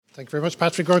Thank you very much,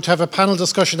 Patrick. We're going to have a panel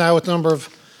discussion now with a number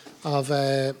of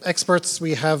experts.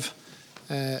 We have,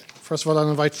 first of all, I'll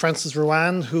invite Frances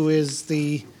Ruane, who is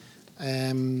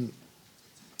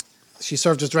she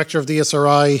served as director of the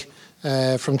ESRI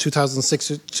from 2006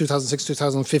 to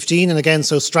 2015, and again,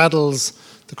 so straddles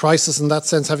the crisis in that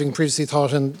sense, having previously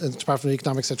taught in the Department of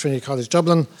Economics at Trinity College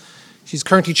Dublin. She's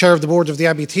currently chair of the board of the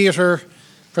Abbey Theatre,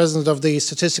 president of the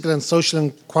Statistical and Social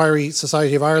Inquiry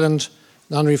Society of Ireland,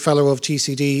 an honorary fellow of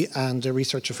TCD and a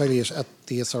research affiliate at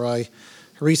the ESRI.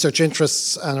 Her research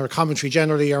interests and her commentary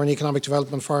generally are in economic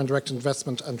development, foreign direct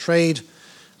investment and trade.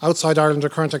 Outside Ireland, her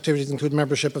current activities include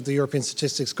membership of the European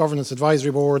Statistics Governance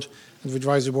Advisory Board and the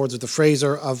advisory boards of the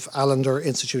Fraser of Allender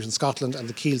Institute in Scotland and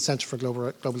the Kiel Centre for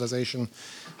Globalisation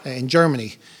in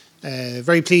Germany.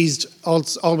 Very pleased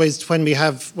always when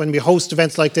we host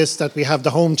events like this that we have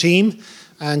the home team.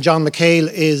 And John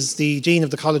McHale is the Dean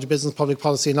of the College of Business, Public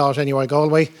Policy and Law at NUI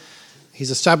Galway. He's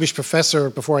established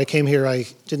professor. Before I came here, I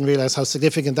didn't realise how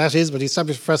significant that is, but he's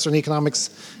established professor in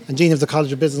economics and Dean of the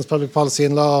College of Business, Public Policy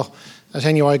and Law at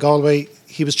NUI Galway.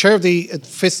 He was chair of the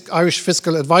Irish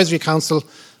Fiscal Advisory Council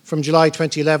from July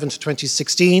 2011 to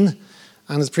 2016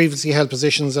 and has previously held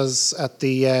positions at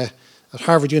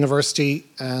Harvard University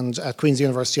and at Queen's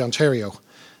University, Ontario.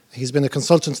 He's been a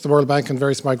consultant to the World Bank on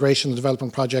various migration and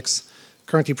development projects,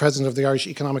 currently president of the Irish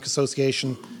Economic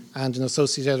Association and an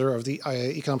associate editor of the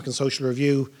Economic and Social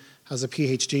Review, has a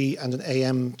PhD and an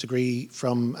AM degree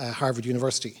from Harvard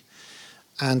University.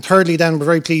 And thirdly, then, we're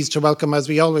very pleased to welcome, as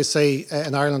we always say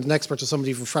in Ireland, an expert to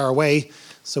somebody from far away.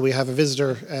 So we have a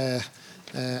visitor,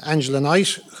 Angela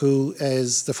Knight, who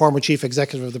is the former chief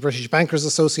executive of the British Bankers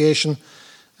Association.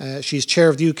 She's chair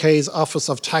of the UK's Office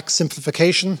of Tax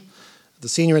Simplification, the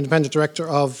senior independent director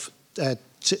of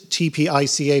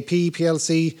TPICAP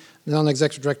PLC,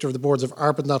 non-executive director of the boards of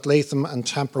Arbuthnot Latham and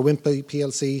Tamper Wimpey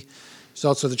PLC. She's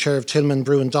also the chair of Tillman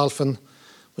Brew and Dolphin.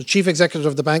 Was chief executive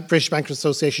of the British Bankers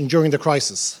Association during the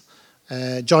crisis.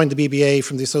 Joined the BBA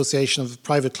from the Association of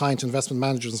Private Client Investment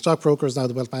Managers and Stockbrokers, now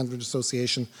the Wealth Management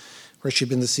Association, where she'd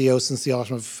been the CEO since the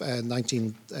autumn of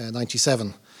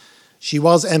 1997. She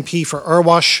was MP for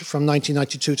Urwash from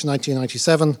 1992 to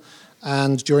 1997,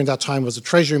 and during that time was a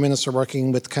Treasury Minister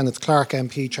working with Kenneth Clarke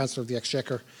MP, Chancellor of the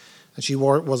Exchequer, and she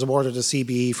was awarded a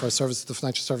CBE for service to the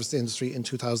financial services industry in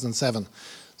 2007.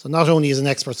 So not only is an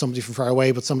expert somebody from far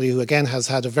away, but somebody who again has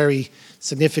had a very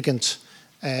significant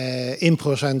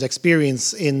input and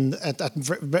experience at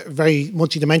very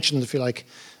multidimensional, if you like,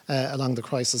 along the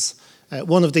crisis.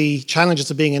 One of the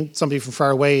challenges of being somebody from far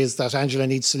away is that Angela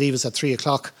needs to leave us at 3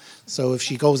 o'clock. So if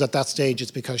she goes at that stage,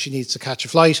 it's because she needs to catch a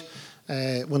flight.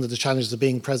 One of the challenges of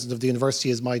being president of the university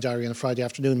is my diary on a Friday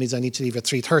afternoon means I need to leave at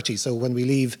 3:30. So when we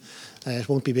leave, it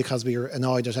won't be because we are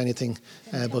annoyed at anything,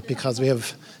 but because we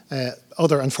have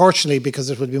unfortunately, because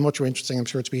it would be much more interesting, I'm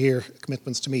sure, to be here,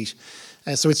 commitments to meet.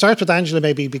 So we'd start with Angela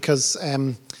maybe because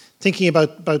thinking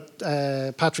about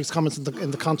Patrick's comments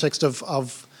in the context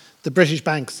of the British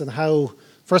banks and how,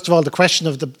 first of all, the question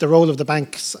of the role of the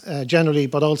banks generally,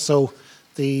 but also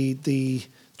the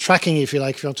tracking, if you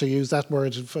like, if you want to use that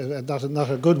word,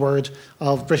 not a good word,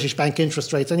 of British bank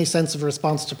interest rates. Any sense of a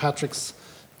response to Patrick's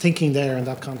thinking there in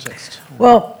that context?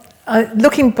 Well,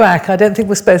 looking back, I don't think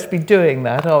we're supposed to be doing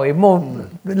that, are we? More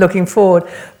looking forward.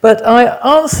 But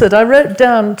I wrote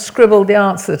down, scribbled the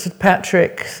answer to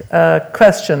Patrick's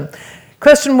question.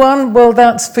 Question 1, well,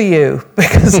 that's for you,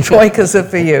 because troikas are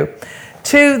for you.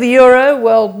 2, the euro,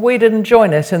 well, we didn't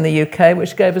join it in the UK,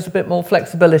 which gave us a bit more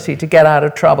flexibility to get out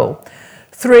of trouble.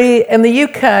 3, in the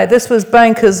UK, this was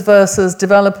bankers versus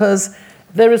developers.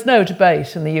 There is no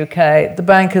debate in the UK. The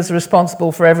bankers are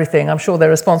responsible for everything. I'm sure they're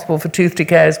responsible for tooth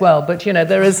decay as well. But, you know,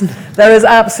 there is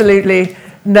absolutely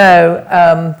no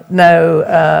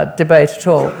debate at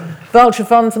all. Vulture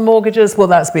funds and mortgages, well,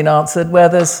 that's been answered. Where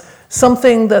there's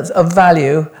something that's of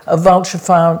value, a vulture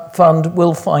fund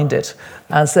will find it.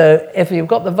 And so if you've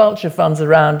got the vulture funds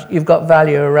around, you've got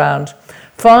value around.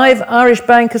 5, Irish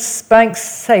banks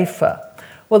safer.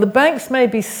 Well, the banks may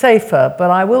be safer, but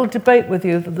I will debate with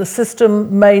you that the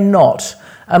system may not.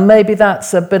 And maybe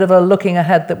that's a bit of a looking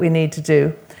ahead that we need to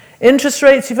do. Interest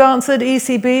rates, you've answered.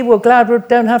 ECB, we're glad we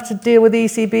don't have to deal with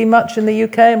ECB much in the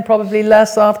UK and probably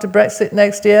less after Brexit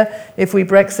next year. If we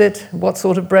Brexit, what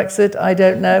sort of Brexit? I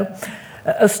don't know.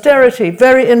 Austerity,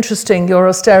 very interesting, your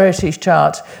austerity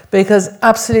chart, because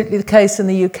absolutely the case in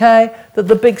the UK that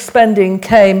the big spending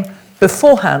came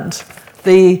beforehand.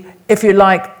 If you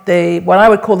like, what I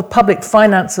would call the public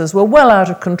finances were well out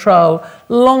of control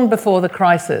long before the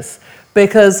crisis,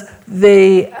 because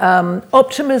the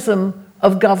optimism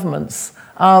of governments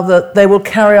are that they will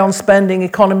carry on spending,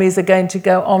 economies are going to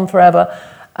go on forever.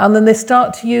 And then they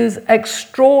start to use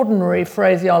extraordinary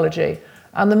phraseology.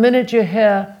 And the minute you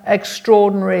hear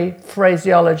extraordinary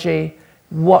phraseology,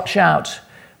 watch out.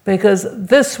 Because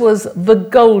this was the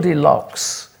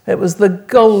Goldilocks. It was the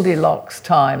Goldilocks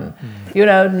time. You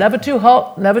know, never too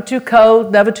hot, never too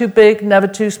cold, never too big, never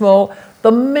too small.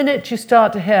 The minute you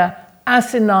start to hear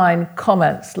asinine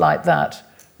comments like that,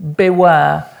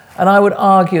 beware. And I would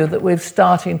argue that we're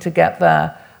starting to get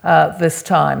there this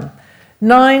time.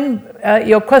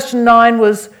 Your question 9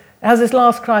 was, has this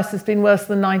last crisis been worse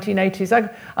than the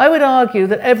 1980s? I would argue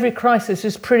that every crisis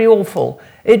is pretty awful.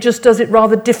 It just does it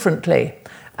rather differently.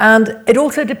 And it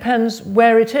also depends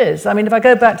where it is. I mean, if I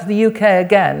go back to the UK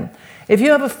again, if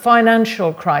you have a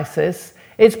financial crisis,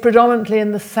 it's predominantly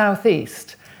in the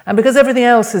southeast. And because everything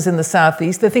else is in the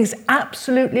southeast, the thing's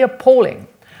absolutely appalling.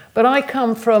 But I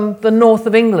come from the north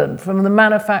of England, from the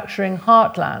manufacturing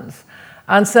heartlands.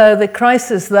 And so the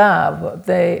crisis there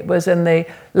was in the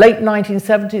late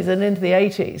 1970s and into the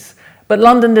 80s. But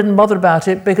London didn't bother about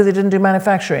it because it didn't do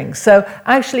manufacturing. So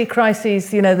actually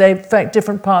crises, you know, they affect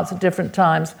different parts at different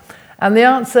times. And the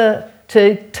answer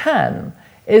to 10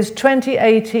 is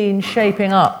 2018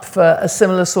 shaping up for a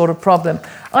similar sort of problem.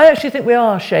 I actually think we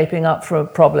are shaping up for a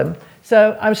problem.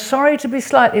 So I'm sorry to be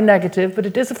slightly negative, but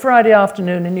it is a Friday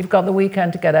afternoon and you've got the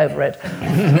weekend to get over it.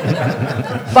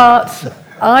 But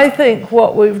I think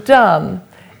what we've done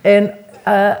in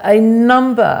a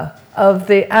number of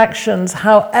the actions,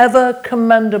 however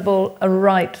commendable and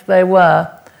right they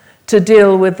were, to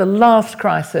deal with the last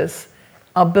crisis,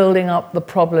 are building up the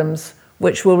problems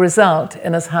which will result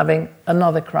in us having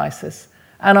another crisis.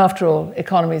 And after all,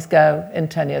 economies go in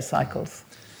 10-year cycles.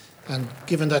 And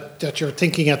given that you're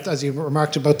thinking, as you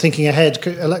remarked about thinking ahead,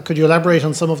 could you elaborate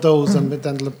on some of those, and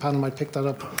then the panel might pick that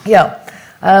up? Yeah.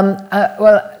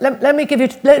 Well, let me give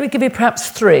you perhaps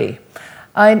 3.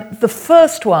 The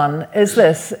first one is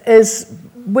this: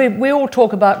 we all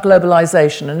talk about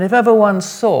globalization, and if ever one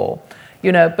saw,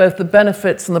 you know, both the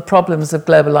benefits and the problems of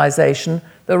globalization,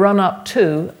 the run-up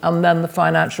to and then the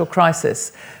financial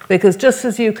crisis, because just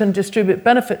as you can distribute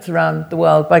benefits around the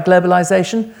world by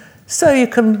globalization, so you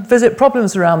can visit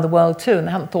problems around the world too, and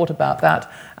I hadn't thought about that.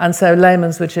 And so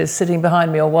Lehman's, which is sitting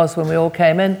behind me, or was when we all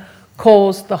came in,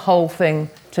 caused the whole thing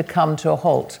to come to a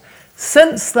halt.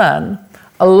 Since then,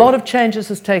 a lot of changes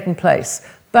has taken place.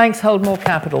 Banks hold more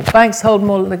capital. Banks hold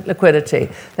more liquidity.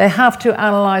 They have to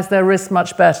analyze their risk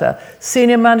much better.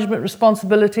 Senior management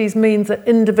responsibilities means that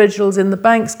individuals in the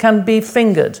banks can be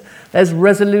fingered. There's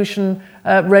resolution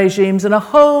regimes and a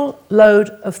whole load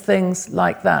of things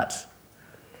like that.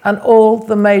 And all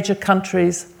the major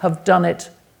countries have done it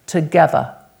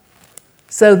together.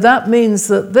 So that means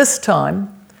that this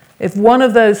time, if one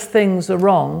of those things are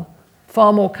wrong,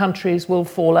 far more countries will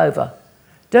fall over.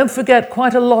 Don't forget,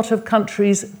 quite a lot of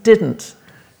countries didn't.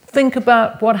 Think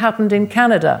about what happened in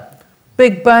Canada.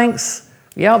 Big banks,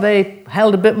 yeah, they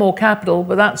held a bit more capital,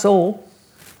 but that's all.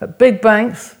 But big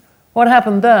banks, what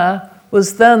happened there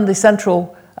was then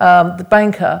the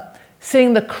banker,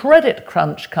 seeing the credit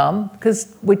crunch come,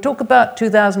 because we talk about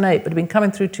 2008, but it had been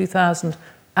coming through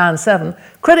 2007.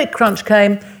 Credit crunch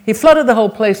came, he flooded the whole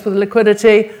place with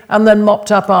liquidity and then mopped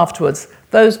up afterwards.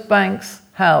 Those banks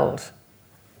held.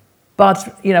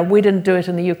 But, you know, we didn't do it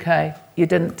in the UK.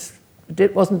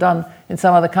 It wasn't done in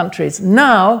some other countries.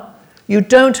 Now, you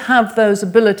don't have those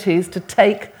abilities to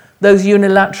take those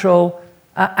unilateral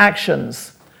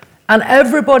actions. And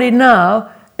everybody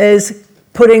now is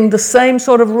putting the same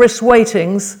sort of risk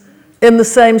weightings in the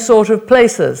same sort of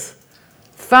places.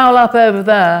 Foul up over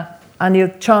there, and your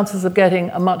chances of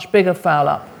getting a much bigger foul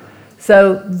up.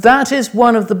 So that is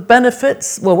one of the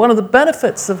benefits. Well, one of the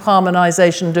benefits of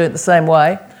harmonization doing it the same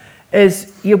way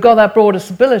is you've got that broader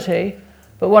stability,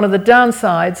 but one of the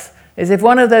downsides is if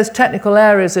one of those technical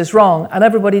areas is wrong, and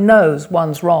everybody knows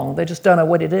one's wrong, they just don't know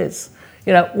what it is.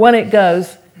 You know, when it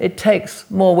goes, it takes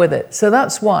more with it. So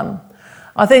that's one.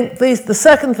 I think the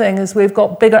second thing is we've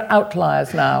got bigger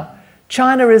outliers now.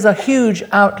 China is a huge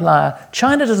outlier.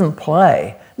 China doesn't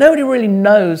play. Nobody really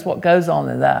knows what goes on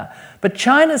in there. But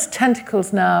China's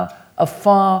tentacles now are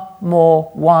far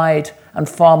more wide and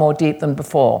far more deep than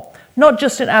before. Not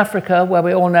just in Africa, where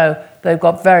we all know they've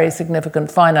got very significant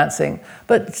financing,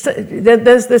 but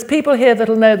there's people here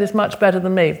that'll know this much better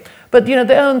than me. But you know,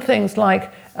 they own things like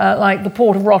the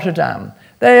Port of Rotterdam.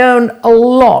 They own a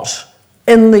lot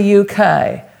in the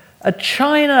UK. A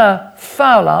China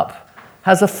foul-up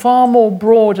has a far more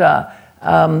broader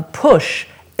push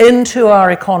into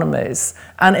our economies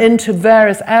and into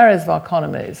various areas of our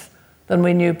economies than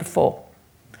we knew before.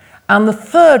 And the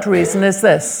third reason is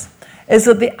this, is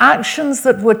that the actions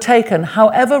that were taken,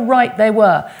 however right they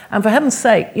were, and for heaven's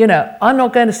sake, I'm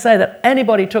not going to say that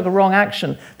anybody took a wrong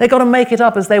action. They got to make it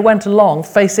up as they went along,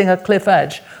 facing a cliff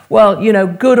edge. Well,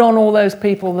 good on all those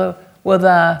people that were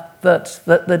there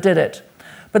that did it.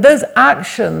 But those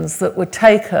actions that were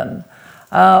taken,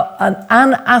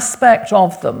 an aspect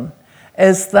of them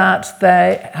is that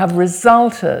they have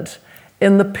resulted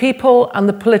in the people and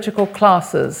the political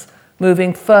classes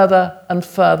moving further and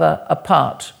further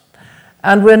apart.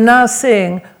 And we're now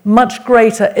seeing much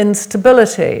greater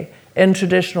instability in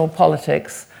traditional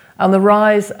politics and the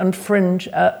rise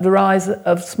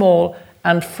of small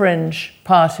and fringe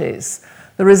parties.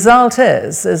 The result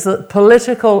is that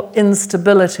political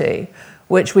instability,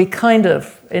 which we kind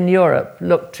of, in Europe,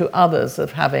 look to others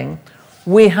of having,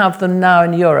 we have them now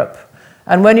in Europe.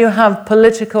 And when you have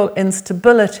political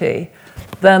instability,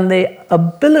 then the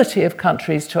ability of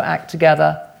countries to act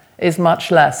together is much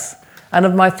less. And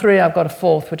of my three, I've got a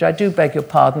fourth, which I do beg your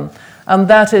pardon, and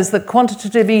that is that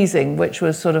quantitative easing, which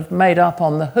was sort of made up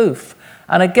on the hoof,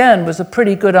 and again was a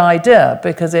pretty good idea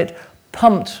because it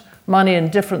pumped money in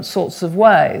different sorts of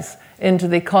ways into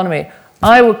the economy.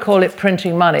 I would call it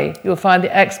printing money. You'll find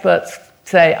the experts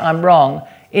say I'm wrong.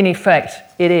 In effect,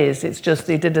 it is. It's just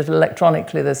they did it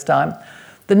electronically this time.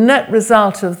 The net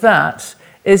result of that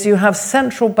is you have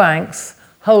central banks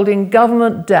holding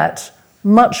government debt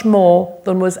much more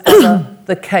than was ever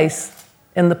the case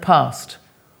in the past.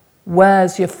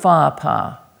 Where's your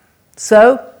firepower?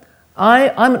 So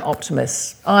I'm an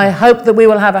optimist. I hope that we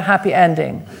will have a happy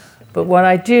ending. But what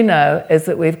I do know is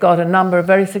that we've got a number of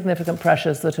very significant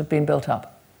pressures that have been built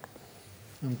up.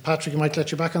 And Patrick, I might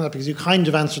let you back on that because you kind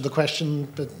of answered the question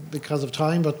because of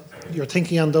time, but you're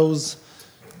thinking on those.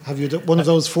 Have you one of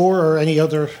those four or any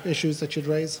other issues that you'd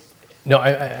raise? No,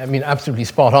 I mean, absolutely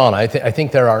spot on. I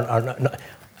think there are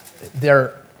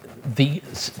the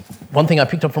one thing I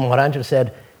picked up from what Angela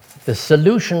said, the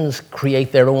solutions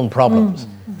create their own problems.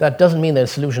 That doesn't mean their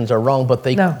solutions are wrong, but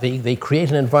they create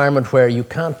an environment where you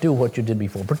can't do what you did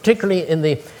before, particularly in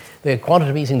the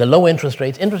quantitative easing, the low interest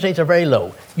rates. Interest rates are very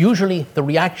low. Usually the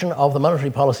reaction of the monetary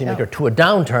policymaker to a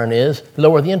downturn is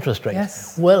lower the interest rates.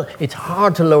 Yes. Well, it's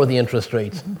hard to lower the interest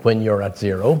rates when you're at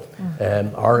zero,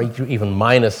 or even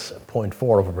minus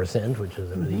 0.4%, which is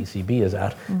what the ECB is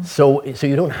at. So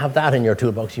you don't have that in your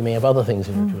toolbox. You may have other things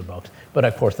in your toolbox. But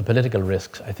of course, the political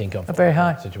risks, I think, of very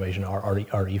high. the situation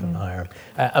are even higher.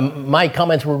 My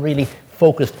comments were really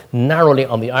focused narrowly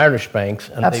on the Irish banks,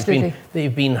 and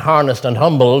they've been harnessed and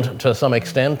humbled to some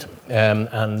extent,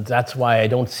 and that's why I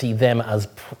don't see them as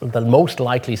the most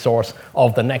likely source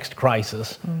of the next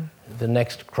crisis. The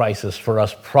next crisis for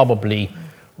us probably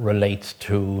relates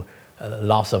to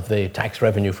loss of the tax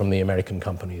revenue from the American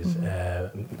companies,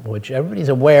 which everybody's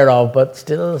aware of, but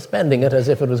still spending it as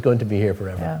if it was going to be here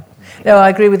forever. Yeah. No, I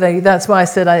agree with you. That's why I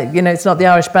said, it's not the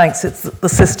Irish banks, it's the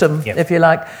system, if you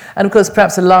like. And of course,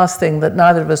 perhaps the last thing that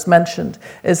neither of us mentioned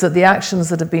is that the actions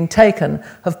that have been taken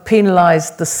have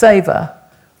penalised the saver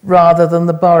rather than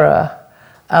the borrower.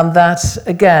 And that,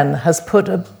 again, has put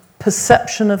a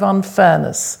perception of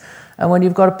unfairness. And when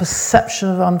you've got a perception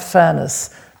of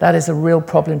unfairness, that is a real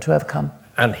problem to overcome.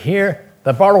 And here,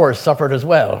 the borrowers suffered as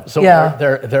well. So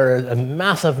there are a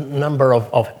massive number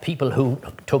of people who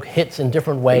took hits in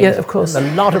different ways. Yeah, of course. A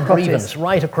lot of grievance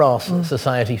right across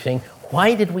society saying,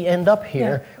 why did we end up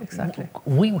here? Yeah, exactly.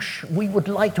 We would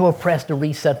like to have pressed a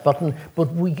reset button, but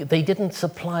they didn't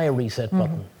supply a reset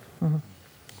button.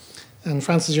 And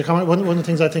Francis, your comment, one of the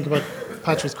things I think about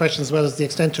Patrick's question as well is the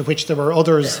extent to which there were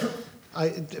others.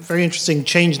 Very interesting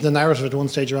change in the narrative at one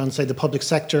stage around, say, the public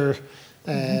sector,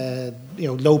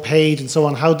 low paid and so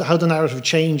on. How the narrative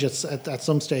changed at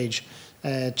some stage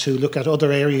to look at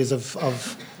other areas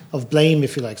of blame,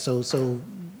 if you like. And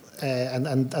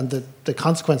the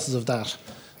consequences of that.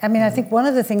 I mean, I think one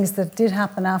of the things that did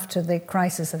happen after the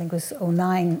crisis, I think it was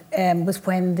 2009, was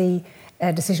when the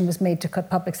decision was made to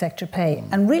cut public sector pay.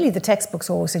 And really the textbooks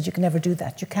always said you can never do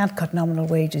that. You can't cut nominal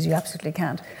wages, you absolutely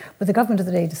can't. But the government of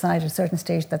the day decided at a certain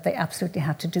stage that they absolutely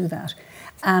had to do that.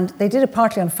 And they did it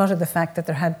partly on foot of the fact that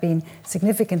there had been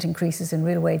significant increases in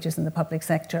real wages in the public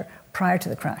sector prior to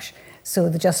the crash. So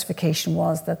the justification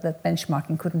was that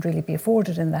benchmarking couldn't really be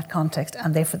afforded in that context,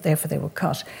 and therefore they were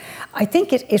cut. I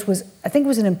think it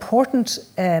was an important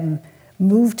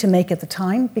move to make at the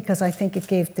time, because I think it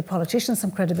gave the politicians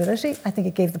some credibility. I think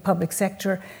it gave the public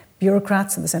sector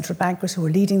bureaucrats and the central bankers who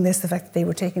were leading this, the fact that they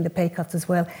were taking the pay cuts as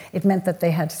well, it meant that they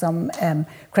had some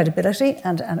credibility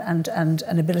and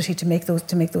an ability to make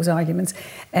those arguments.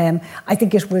 I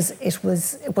think it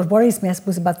was what worries me, I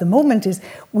suppose, about the moment is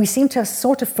we seem to have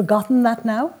sort of forgotten that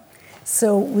now.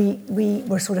 So we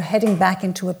were sort of heading back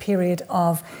into a period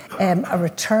of a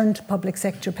return to public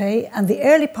sector pay. And the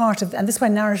early part of, and this is why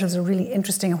narratives are really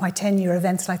interesting and why 10-year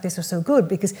events like this are so good,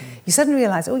 because you suddenly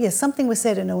realize, oh yes, something was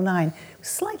said in 2009,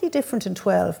 slightly different in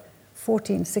 12,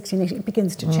 14, 16, 18, it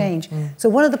begins to change. So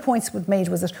one of the points we made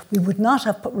was that we would not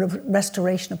have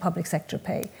restoration of public sector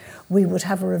pay. We would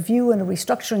have a review and a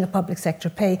restructuring of public sector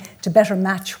pay to better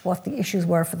match what the issues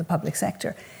were for the public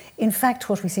sector. In fact,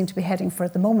 what we seem to be heading for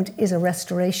at the moment is a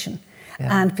restoration.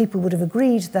 Yeah. And people would have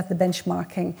agreed that the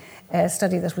benchmarking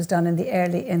study that was done in the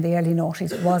early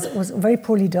noughties was very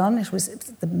poorly done.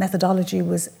 The methodology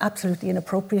was absolutely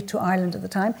inappropriate to Ireland at the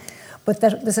time. But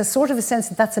there's a sort of a sense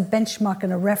that that's a benchmark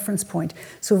and a reference point.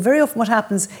 So very often what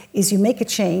happens is you make a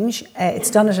change,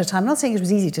 it's done at a time. I'm not saying it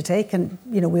was easy to take, and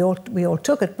we all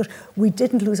took it, but we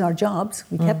didn't lose our jobs.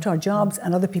 We kept our jobs,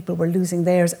 and other people were losing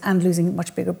theirs and losing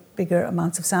much bigger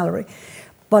amounts of salary.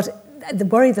 But the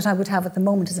worry that I would have at the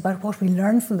moment is about what we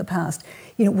learned from the past.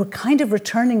 We're kind of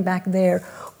returning back there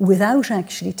without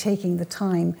actually taking the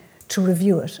time to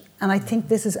review it. And I think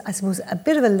this is, I suppose, a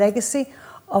bit of a legacy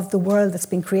of the world that's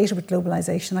been created with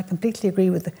globalization. I completely agree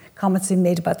with the comments you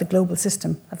made about the global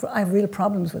system. I have real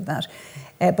problems with that.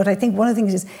 But I think one of the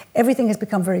things is everything has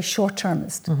become very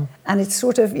short-termist. Mm-hmm. And it's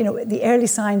sort of, the early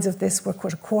signs of this were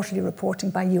quarterly reporting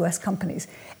by US companies.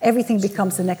 Everything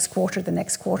becomes the next quarter.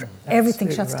 Everything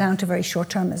shuts down to very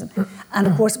short-termism. And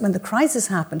of course, when the crisis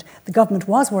happened, the government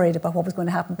was worried about what was going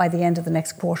to happen by the end of the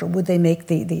next quarter. Would they make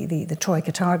the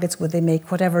Troika targets? Would they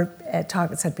make whatever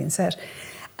targets had been set?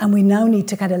 And we now need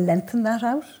to kind of lengthen that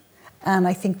out. And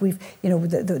I think we've,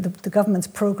 the government's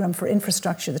programme for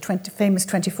infrastructure, the famous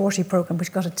 2040 programme,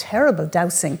 which got a terrible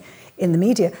dousing in the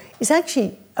media, is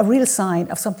actually a real sign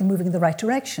of something moving in the right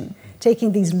direction.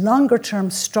 Taking these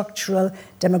longer-term structural,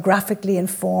 demographically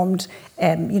informed,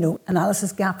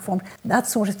 analysis gap formed, that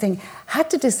sort of thing, had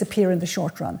to disappear in the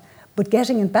short run. But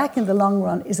getting it back in the long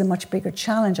run is a much bigger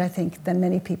challenge, I think, than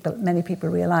many people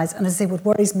realise. And as I say, what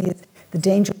worries me is the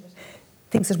danger.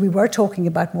 Things that we were talking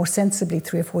about more sensibly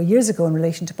 3 or 4 years ago in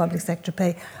relation to public sector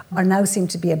pay are now seem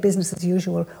to be a business as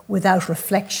usual without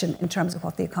reflection in terms of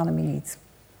what the economy needs.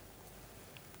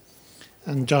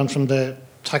 And John, from the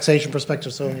taxation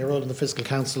perspective, so in your role in the Fiscal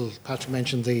Council, Patrick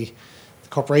mentioned the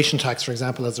corporation tax, for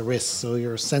example, as a risk. So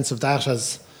your sense of that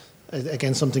as,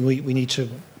 again, something we need to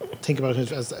think about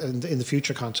it as in the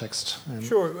future context.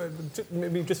 Sure.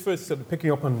 Maybe just first sort of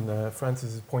picking up on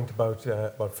Francis's point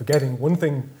about forgetting. One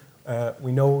thing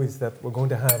we know is that we're going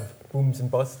to have booms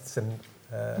and busts and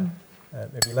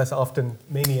maybe less often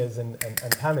manias and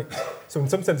panics. So in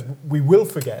some sense, we will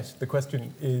forget. The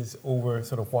question is over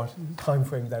sort of what time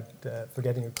frame that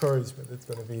forgetting occurs, whether it's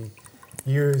going to be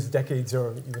years, decades,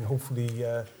 or even hopefully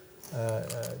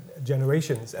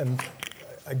generations. And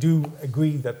I do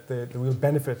agree that the real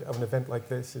benefit of an event like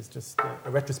this is just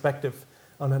a retrospective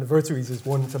on anniversaries is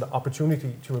one sort of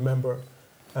opportunity to remember.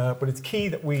 But it's key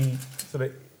that we sort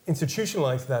of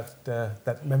institutionalize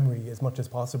that memory as much as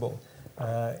possible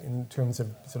in terms of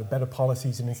sort of better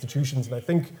policies and institutions. And I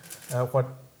think what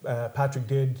Patrick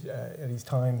did at his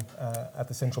time at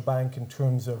the central bank in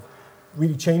terms of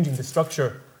really changing the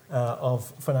structure of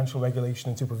financial regulation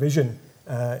and supervision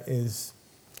is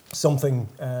something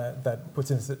that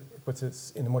puts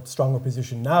us in a much stronger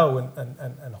position now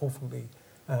and hopefully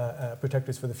protect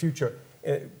us for the future.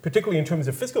 Particularly in terms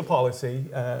of fiscal policy,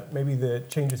 maybe the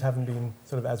changes haven't been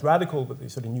sort of as radical, but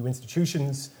there's sort of new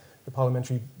institutions, the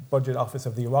Parliamentary Budget Office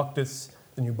of the Oireachtas,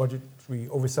 the new Budgetary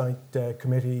Oversight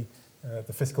Committee,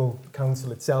 the Fiscal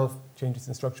Council itself, changes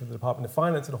in structure of the Department of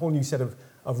Finance, and a whole new set of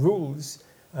rules,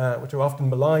 which are often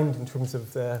maligned in terms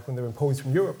of when they're imposed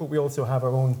from Europe, but we also have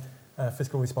our own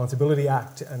Fiscal Responsibility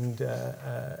Act and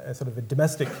a sort of a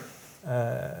domestic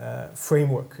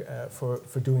framework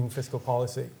for doing fiscal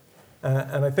policy.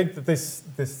 And I think that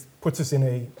this puts us in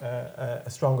a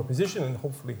stronger position and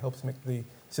hopefully helps make the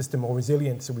system more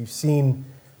resilient. So we've seen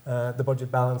the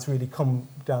budget balance really come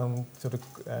down, sort of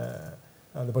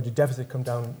the budget deficit come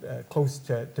down close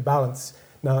to balance.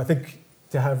 Now, I think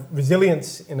to have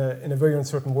resilience in a very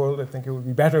uncertain world, I think it would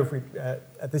be better if we,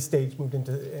 at this stage, moved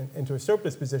into a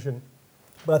surplus position.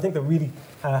 But I think there really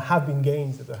have been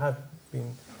gains, that there have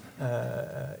been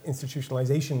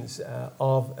institutionalizations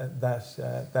of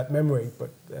that memory, but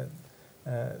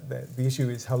the issue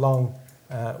is how long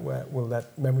will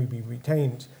that memory be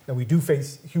retained. Now, we do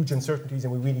face huge uncertainties,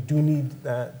 and we really do need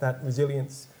that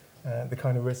resilience, the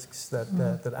kind of risks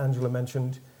that Angela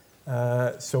mentioned.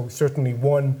 So certainly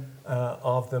one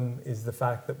of them is the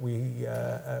fact that we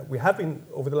have been,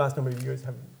 over the last number of years,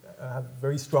 have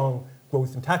very strong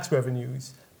growth in tax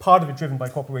revenues, part of it driven by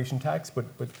corporation tax, but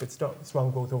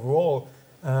strong growth overall.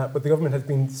 But the government has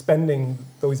been spending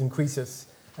those increases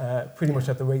pretty much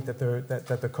at the rate that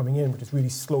they're coming in, which has really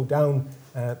slowed down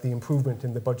the improvement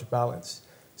in the budget balance.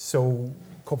 So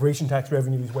corporation tax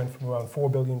revenues went from around 4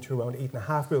 billion to around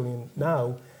 8.5 billion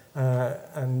now,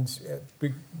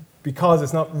 because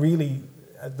it's not really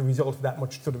the result of that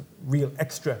much sort of real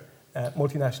extra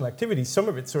multinational activity. Some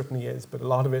of it certainly is, but a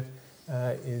lot of it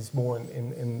is more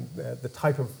in the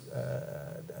type of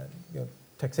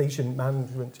taxation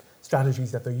management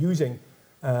strategies that they're using.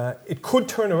 It could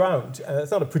turn around.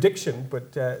 It's not a prediction,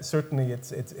 but certainly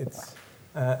it's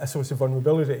a source of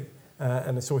vulnerability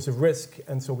and a source of risk,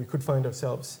 and so we could find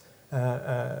ourselves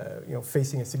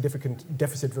facing a significant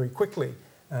deficit very quickly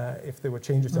if there were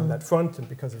changes on that front, and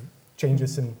because of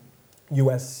changes in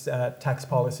US tax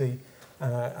policy,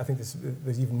 I think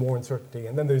there's even more uncertainty.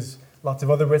 And then there's lots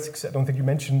of other risks. I don't think you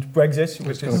mentioned Brexit,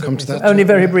 which is come to that. Only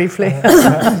very briefly.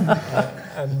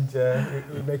 And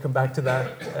we may come back to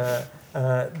that.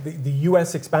 The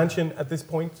US expansion at this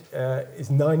point is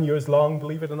 9 years long,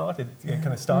 believe it or not. It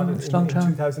kind of started in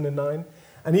 2009.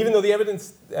 And even though the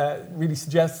evidence really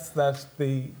suggests that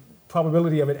the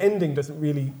probability of it ending doesn't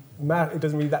really matter, it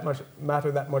doesn't really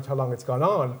matter that much how long it's gone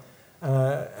on.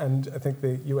 And I think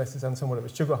the US is on somewhat of a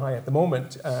sugar high at the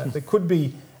moment. There could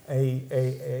be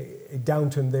a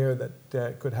downturn there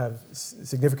that could have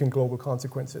significant global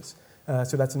consequences.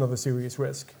 So that's another serious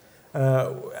risk.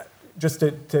 Just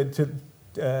to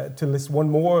list one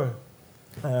more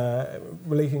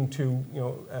relating to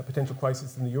a potential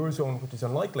crisis in the Eurozone, which is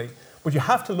unlikely, but you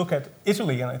have to look at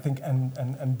Italy, and I think,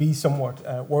 and be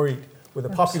somewhat worried with a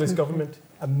populist government,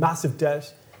 a massive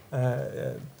debt.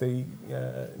 The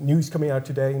news coming out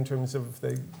today in terms of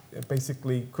they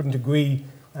basically couldn't agree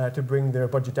to bring their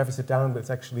budget deficit down, but it's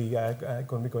actually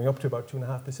going to be going up to about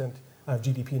 2.5% of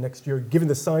GDP next year. Given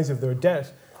the size of their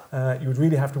debt, you would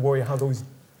really have to worry how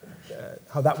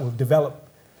that will develop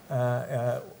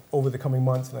over the coming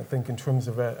months. And I think in terms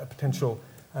of a potential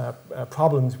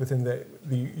problems within the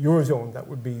Eurozone, that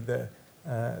would be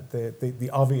the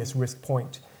obvious risk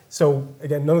point. So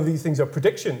again, none of these things are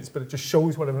predictions, but it just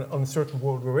shows what an uncertain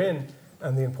world we're in,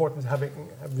 and the importance of having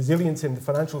resilience in the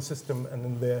financial system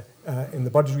and in the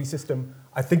budgetary system.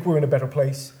 I think we're in a better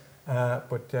place,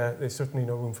 but there's certainly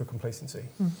no room for complacency.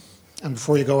 And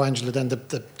before you go, Angela, then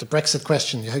the Brexit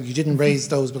question. You didn't raise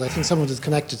those, but I think some of it is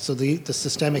connected. So the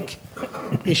systemic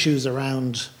issues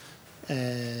around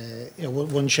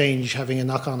one change having a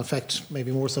knock-on effect,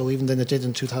 maybe more so even than it did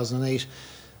in 2008.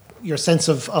 Your sense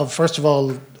of first of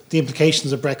all, the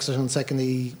implications of Brexit, and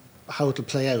secondly, how it will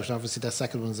play out. Obviously, that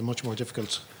second one is a much more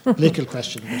difficult political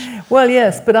question. Well,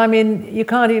 yes, but I mean, you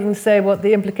can't even say what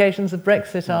the implications of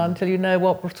Brexit are until you know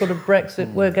what sort of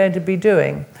Brexit we're going to be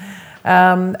doing.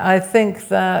 I think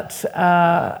that,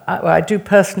 I do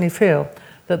personally feel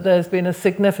that there's been a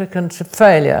significant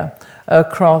failure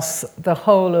across the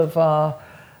whole of our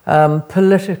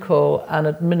political and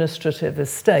administrative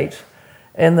estate,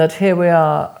 in that here we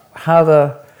are,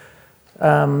 however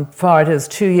far it is,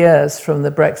 2 years from the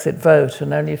Brexit vote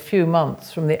and only a few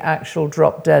months from the actual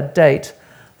drop-dead date,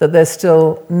 that there's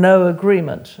still no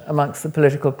agreement amongst the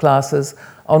political classes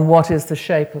on what is the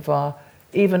shape of our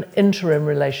even interim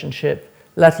relationship,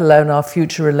 let alone our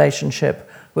future relationship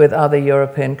with other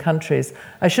European countries.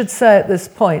 I should say at this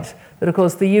point that, of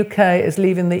course, the UK is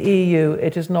leaving the EU,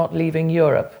 it is not leaving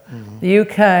Europe. Mm-hmm. The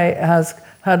UK has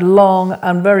had long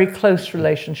and very close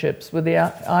relationships with the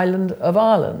island of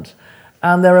Ireland,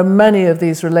 and there are many of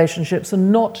these relationships are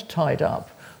not tied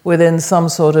up within some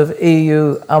sort of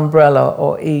EU umbrella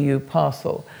or EU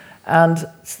parcel. And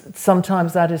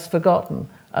sometimes that is forgotten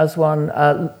as one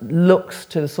looks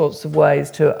to the sorts of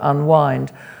ways to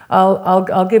unwind.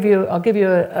 I'll give you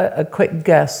a quick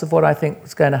guess of what I think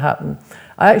is going to happen.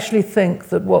 I actually think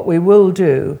that what we will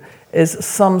do is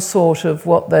some sort of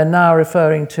what they're now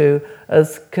referring to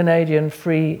as Canadian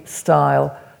free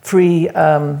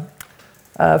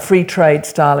trade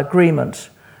style agreement,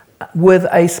 with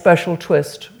a special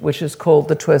twist, which is called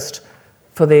the twist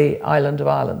for the island of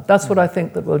Ireland. That's what I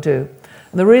think that we'll do.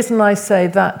 And the reason I say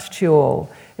that to you all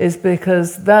is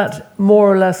because that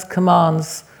more or less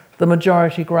commands the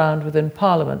majority ground within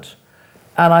Parliament,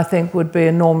 and I think would be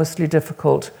enormously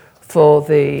difficult for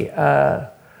the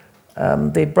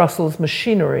Brussels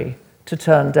machinery to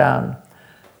turn down.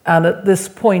 And at this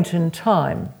point in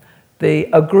time, the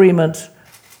agreement,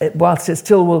 whilst it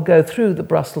still will go through the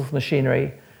Brussels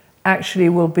machinery, actually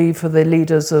will be for the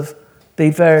leaders of the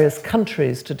various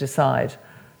countries to decide.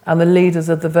 And the leaders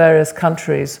of the various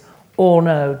countries all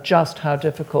know just how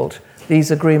difficult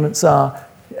these agreements are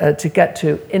to get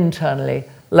to internally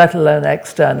let alone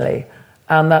externally.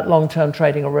 And that long-term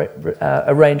trading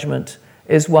arrangement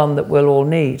is one that we'll all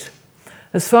need.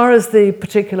 As far as the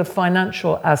particular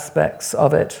financial aspects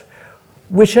of it,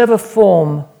 whichever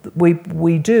form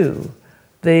we do,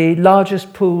 the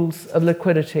largest pools of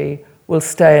liquidity will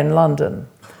stay in London.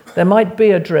 There might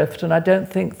be a drift, and I don't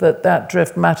think that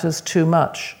drift matters too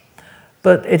much.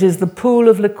 But it is the pool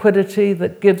of liquidity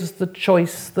that gives the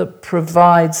choice, that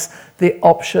provides the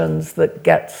options, that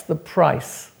gets the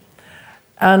price.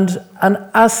 And an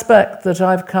aspect that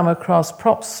I've come across,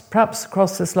 perhaps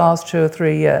across this last 2 or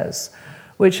 3 years,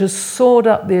 which has soared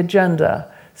up the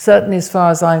agenda, certainly as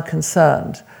far as I'm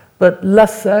concerned, but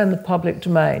less so in the public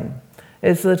domain,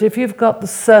 is that if you've got the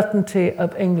certainty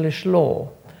of English law,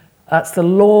 that's the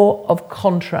law of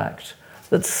contract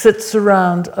that sits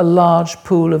around a large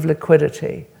pool of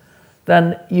liquidity,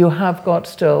 then you have got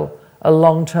still a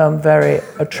long-term, very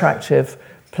attractive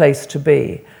place to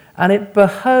be. And it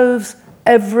behoves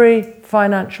every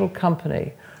financial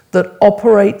company that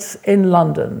operates in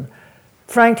London,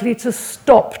 frankly, to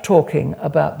stop talking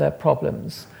about their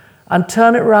problems and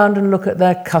turn it around and look at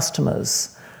their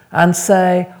customers and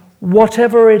say,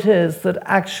 whatever it is that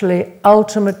actually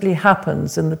ultimately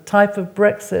happens in the type of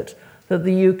Brexit that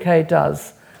the UK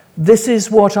does, this is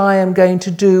what I am going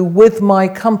to do with my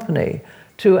company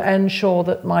to ensure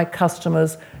that my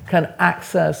customers can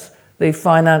access the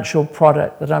financial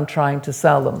product that I'm trying to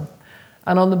sell them.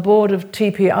 And on the board of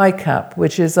TP ICAP,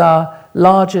 which is our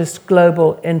largest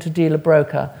global interdealer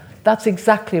broker, that's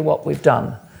exactly what we've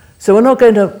done. So we're not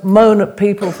going to moan at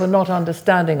people for not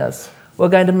understanding us. We're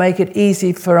going to make it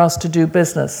easy for us to do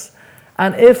business.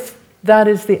 And if that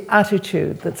is the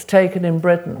attitude that's taken in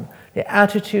Britain, the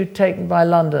attitude taken by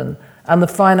London and the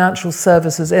financial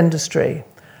services industry,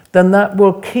 then that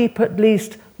will keep at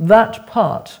least that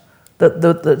part that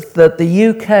the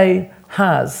UK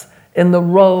has in the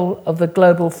role of the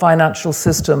global financial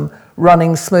system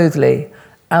running smoothly.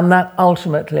 And that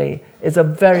ultimately is a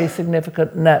very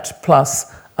significant net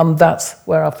plus, and that's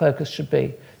where our focus should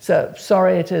be. So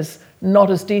sorry, it is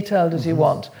not as detailed as you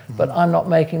want, but I'm not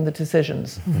making the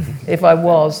decisions. If I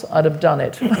was, I'd have done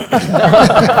it. For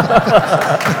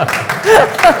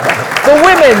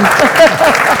women.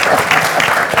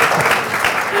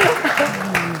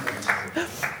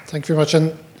 Thank you very much.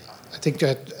 And I think,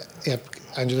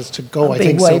 Angela's to go, I'm I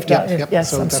think. being waved at. Yeah, Yes,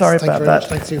 so I'm sorry about that.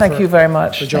 Thank you very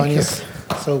much for joining us.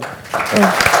 So.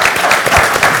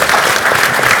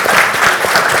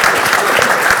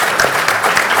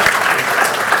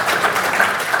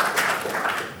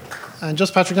 And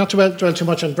just, Patrick, not to dwell too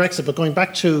much on Brexit, but going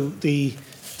back to the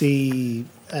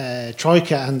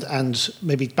Troika and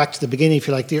maybe back to the beginning, if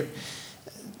you like,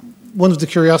 one of the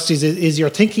curiosities is your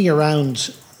thinking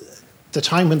around the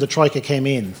time when the Troika came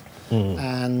in,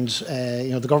 and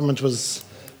the government was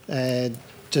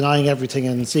denying everything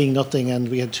and seeing nothing, and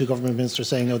we had 2 government ministers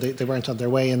saying no, they weren't on their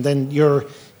way, and then your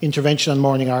intervention on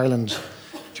Morning Ireland. Do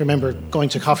you remember going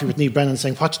to coffee with Niamh Brennan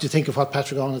saying, what did you think of what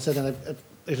Patrick Owen had said? And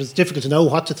it was difficult to know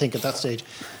what to think at that stage.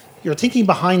 Your thinking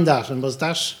behind that, and was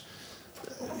that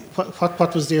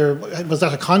what was was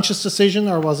that a conscious decision,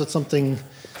 or was it something?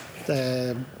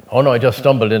 Oh no, I just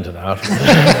stumbled into that.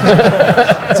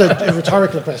 It's a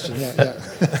rhetorical question.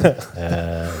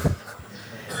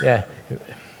 Yeah.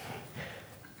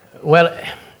 Well,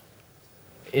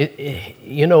 let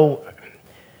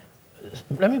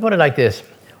me put it like this.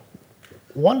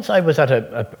 Once I was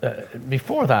at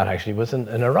before that actually, was in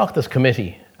an Oireachtas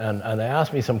committee, and they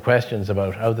asked me some questions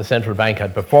about how the central bank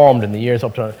had performed in the years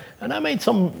up to, and I made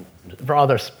some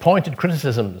rather pointed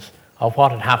criticisms of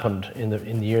what had happened in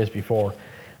the years before.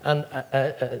 And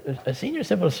a senior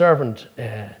civil servant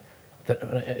that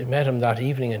met him that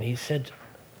evening, and he said,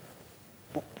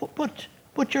 but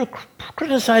you're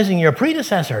criticising your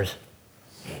predecessors.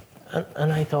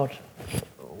 And I thought,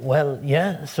 well,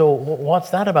 yeah, so what's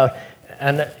that about?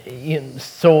 And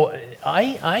so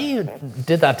I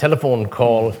did that telephone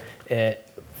call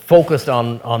focused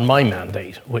on my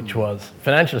mandate, which was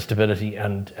financial stability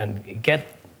and get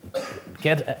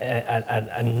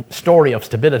a story of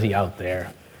stability out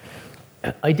there.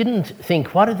 I didn't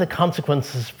think, what are the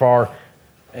consequences for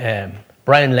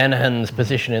Brian Lenihan's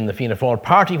position in the Fianna Fáil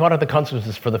party? What are the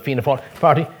consequences for the Fianna Fáil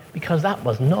party? Because that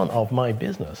was none of my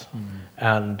business.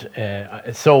 And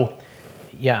so,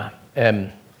 yeah,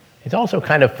 it's also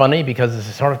kind of funny because it's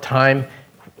a sort of time,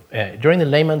 during the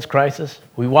Lehman's crisis,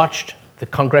 we watched the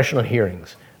congressional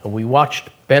hearings, and we watched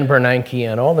Ben Bernanke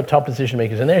and all the top decision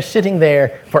makers, and they're sitting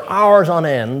there for hours on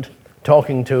end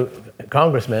talking to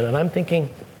congressmen, and I'm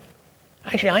thinking,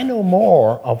 actually, I know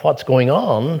more of what's going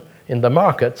on in the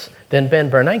markets than Ben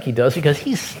Bernanke does, because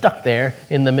he's stuck there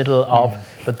in the middle of.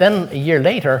 But then a year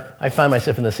later, I find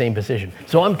myself in the same position.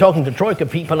 So I'm talking to Troika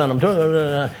people,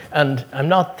 and I'm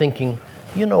not thinking,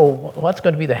 you know, what's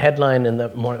going to be the headline in the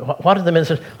morning? What are the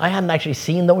ministers? I hadn't actually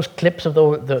seen those clips of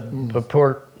the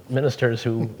poor ministers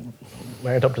who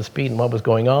weren't up to speed in what was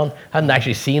going on. Hadn't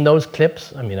actually seen those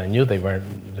clips. I mean, I knew they weren't.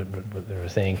 They were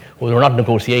saying, well, we're not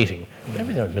negotiating.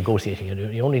 Everything negotiating.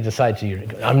 You only decide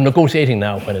I'm negotiating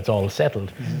now when it's all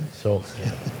settled. So,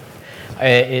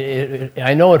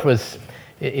 I know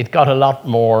it got a lot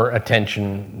more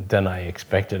attention than I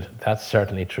expected. That's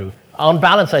certainly true. On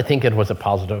balance, I think it was a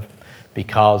positive,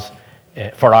 because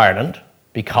for Ireland,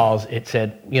 because it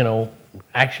said, you know,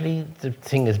 actually the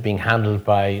thing is being handled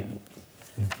by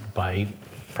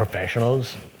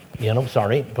professionals, you know,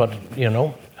 sorry, but, you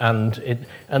know, and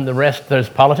the rest, there's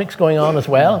politics going on as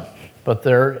well, but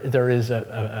there is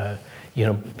you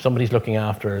know, somebody's looking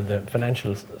after the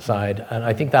financial side, and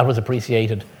I think that was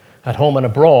appreciated at home and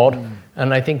abroad,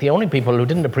 and I think the only people who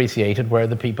didn't appreciate it were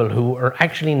the people who are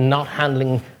actually not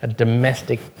handling a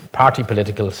domestic party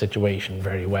political situation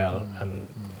very well. And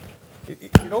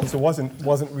it also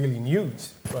wasn't really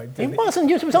news, right? It wasn't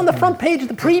news. It was on the front page of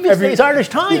the previous day's Irish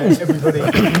Times. Yeah,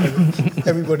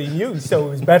 everybody knew, so it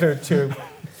was better to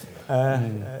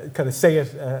kind of say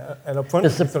it and up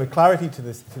front, sort of clarity to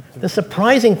this. The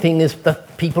surprising thing is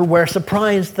that people were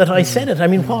surprised that I said it. I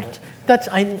mean, what?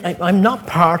 I'm not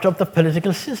part of the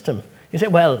political system. You say,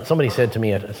 well, somebody said to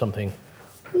me at something,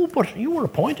 oh, but you were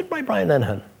appointed by Brian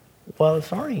Lenihan. Well,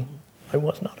 sorry, I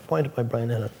was not appointed by Brian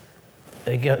Lenihan.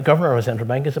 The governor of a central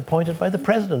bank is appointed by the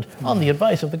president on the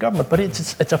advice of the government, but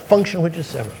it's a function which is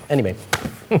separate. Anyway.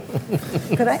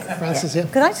 Could I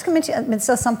just come into, I mean,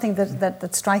 so something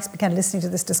that strikes me kind of listening to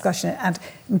this discussion, and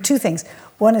two things.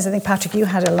 One is, I think, Patrick, you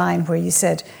had a line where you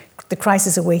said, the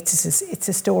crisis awaits its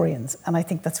historians, and I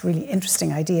think that's a really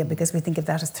interesting idea, because we think of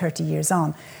that as 30 years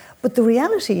on. But the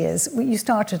reality is, you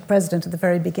started, President, at the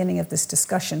very beginning of this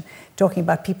discussion, talking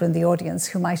about people in the audience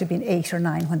who might have been 8 or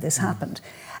 9 when this happened.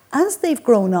 As they've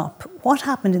grown up, what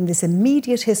happened in this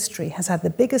immediate history has had the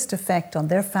biggest effect on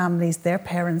their families, their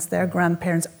parents, their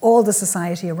grandparents, all the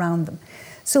society around them.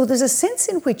 So there's a sense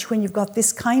in which, when you've got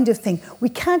this kind of thing, we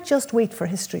can't just wait for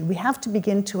history. We have to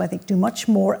begin to, I think, do much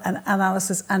more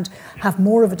analysis and have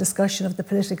more of a discussion of the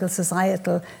political,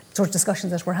 societal sort of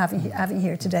discussions that we're having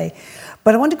here today.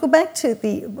 But I want to go back to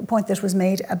the point that was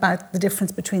made about the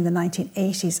difference between the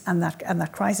 1980s and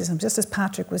that crisis. And just as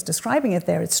Patrick was describing it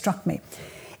there, it struck me.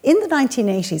 In the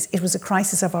 1980s, it was a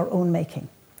crisis of our own making.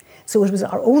 So it was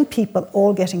our own people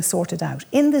all getting sorted out.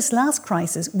 In this last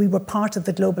crisis, we were part of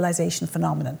the globalization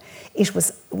phenomenon. It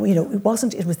was, you know, it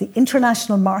was the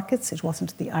international markets, it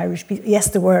wasn't the Irish people. Yes,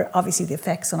 there were obviously the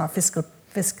effects on our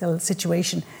fiscal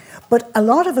situation, but a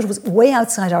lot of it was way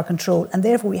outside our control, and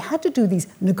therefore we had to do these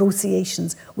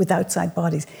negotiations with outside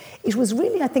bodies. It was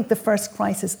really, I think, the first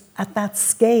crisis at that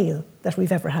scale that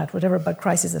we've ever had, whatever about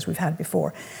crises that we've had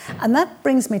before. And that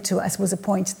brings me to, I suppose, a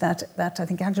point that I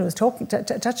think Angela was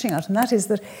touching on, and that is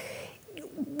that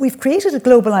we've created a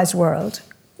globalized world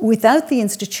without the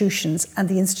institutions and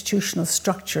the institutional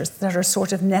structures that are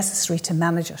sort of necessary to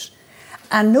manage it.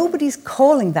 And nobody's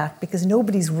calling that, because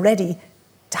nobody's ready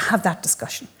to have that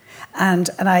discussion. And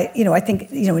I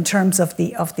think, in terms of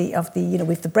the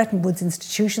we've the Bretton Woods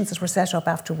institutions that were set up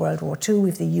after World War II,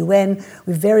 we've the UN,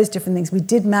 we've various different things. We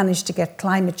did manage to get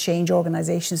climate change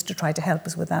organisations to try to help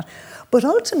us with that. But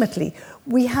ultimately,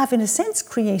 we have, in a sense,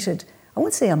 created, I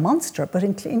won't say a monster, but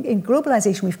in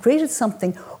globalisation, we've created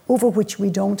something over which we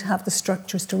don't have the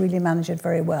structures to really manage it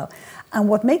very well. And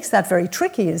what makes that very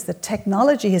tricky is that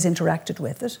technology has interacted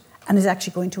with it, and is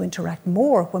actually going to interact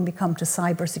more when we come to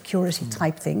cyber security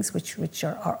type things, which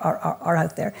are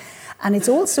out there. And it's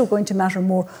also going to matter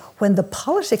more when the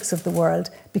politics of the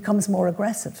world becomes more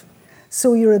aggressive.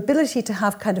 So your ability to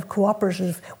have kind of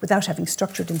cooperative, without having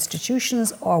structured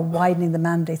institutions or widening the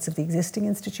mandates of the existing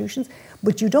institutions,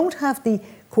 but you don't have the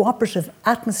cooperative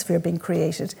atmosphere being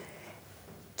created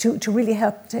to really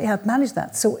help manage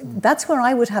that. So that's where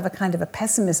I would have a kind of a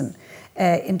pessimism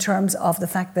in terms of the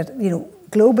fact that,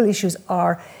 global issues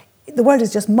the world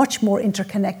is just much more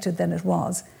interconnected than it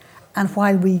was. And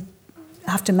while we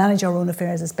have to manage our own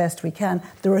affairs as best we can,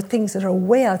 there are things that are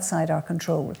way outside our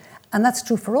control. And that's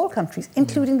true for all countries,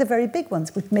 including the very big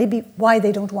ones, which may be why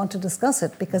they don't want to discuss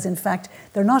it, because in fact,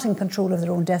 they're not in control of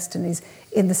their own destinies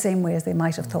in the same way as they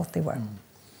might have thought they were.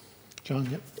 John,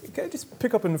 yeah. Can I just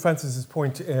pick up on Francis's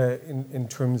point in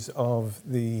terms of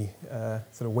the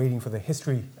sort of waiting for the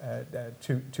history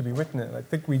to be written? And I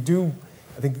think we do.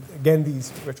 I think, again, these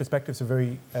retrospectives are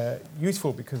very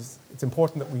useful, because it's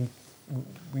important that we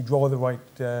we draw the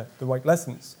right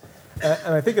lessons.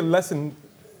 And I think lessons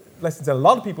that a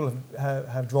lot of people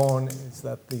have drawn is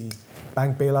that the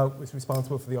bank bailout was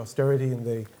responsible for the austerity, and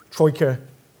the Troika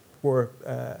were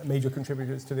major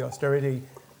contributors to the austerity.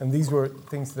 And these were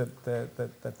things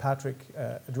that Patrick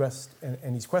addressed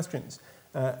in his questions.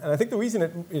 And I think the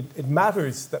reason it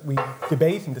matters that we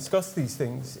debate and discuss these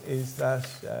things is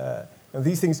that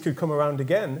these things could come around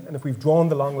again, and if we've drawn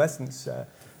the long lessons,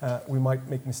 we might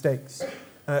make mistakes.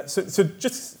 So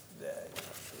just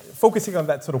focusing on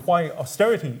that sort of why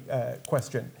austerity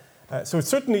question. So it's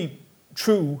certainly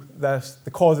true that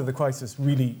the cause of the crisis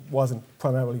really wasn't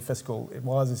primarily fiscal. It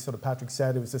was, as sort of Patrick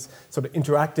said, it was this sort of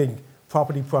interacting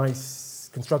property price,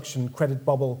 construction, credit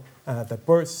bubble that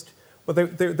burst.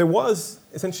 But there was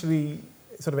essentially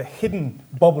sort of a hidden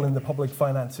bubble in the public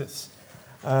finances.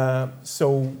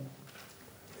 So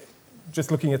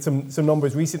just looking at some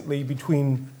numbers recently,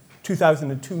 between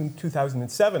 2002 and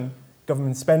 2007,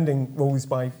 government spending rose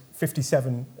by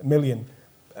 57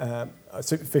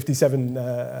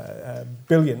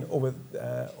 billion over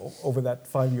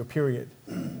that 5-year period.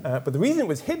 But the reason it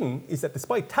was hidden is that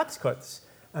despite tax cuts,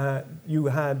 you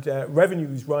had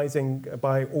revenues rising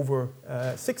by over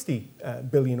 60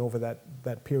 billion over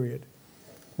that period.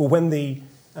 But when the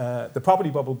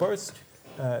property bubble burst,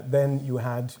 then you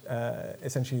had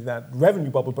essentially that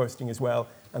revenue bubble bursting as well,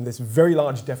 and this very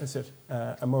large deficit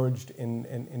emerged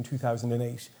in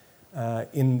 2008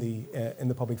 in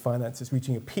the public finances,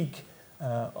 reaching a peak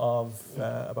of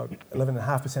about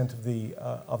 11.5%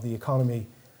 of the economy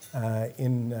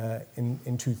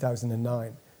in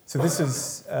 2009. So this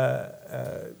is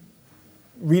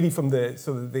really from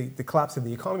the collapse of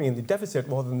the economy and the deficit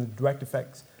rather than the direct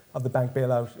effects of the bank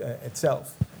bailout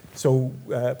itself. So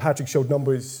Patrick showed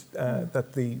numbers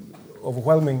that the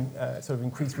overwhelming sort of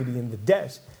increase really in the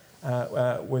debt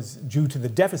was due to the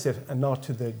deficit and not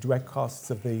to the direct costs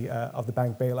of the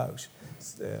bank bailout.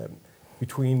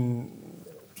 Between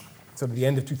sort of the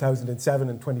end of 2007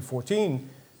 and 2014,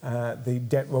 the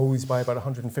debt rose by about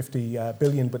 150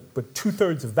 billion, but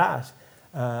 2/3 of that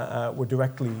were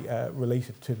directly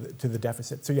related to the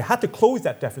deficit. So you had to close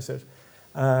that deficit,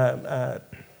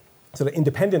 sort of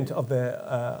independent of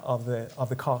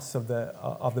the costs of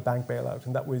the bank bailout,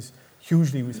 and that was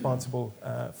hugely responsible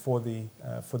for the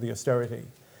austerity.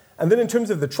 And then in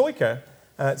terms of the Troika,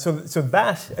 so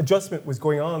that adjustment was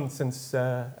going on since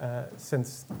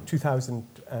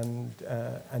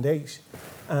 2008,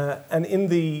 and in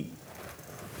the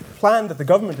plan that the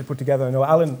government had put together, I know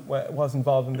Alan was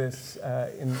involved in this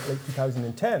in late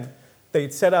 2010. They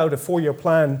had set out a 4-year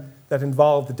plan that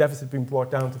involved the deficit being brought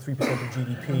down to 3% of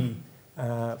GDP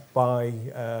by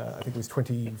I think it was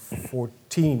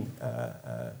 2014.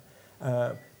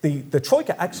 The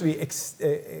Troika actually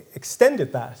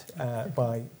extended that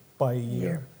by a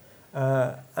year.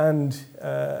 And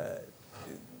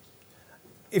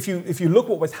if you look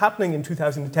what was happening in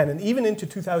 2010 and even into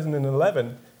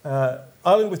 2011,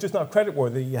 Ireland was just not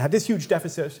creditworthy. You had this huge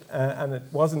deficit, and it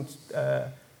wasn't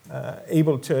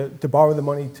able to borrow the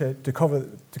money to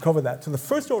cover that. So the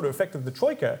first order effect of the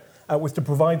Troika was to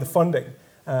provide the funding,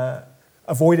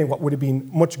 avoiding what would have been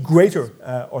much greater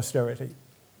austerity.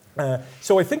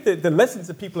 So I think that the lessons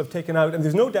that people have taken out, and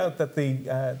there's no doubt that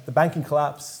the banking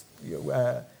collapse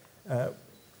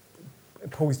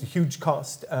imposed a huge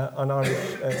cost on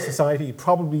Irish society. It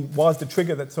probably was the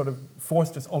trigger that sort of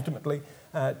forced us ultimately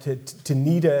to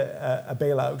need a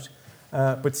bailout.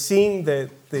 But seeing the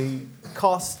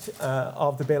cost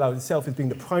of the bailout itself as being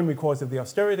the primary cause of the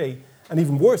austerity, and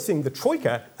even worse, seeing the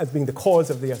Troika as being the cause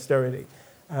of the austerity,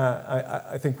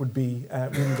 I think would be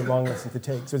really the wrong lesson to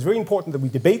take. So it's very important that we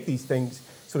debate these things,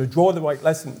 sort of draw the right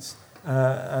lessons,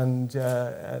 and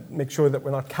make sure that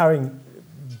we're not carrying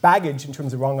baggage in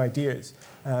terms of wrong ideas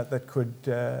that could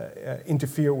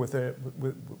interfere with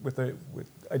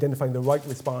identifying the right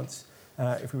response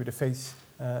if we were to face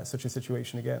such a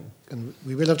situation again. And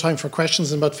we will have time for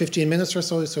questions in about 15 minutes or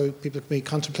so people can be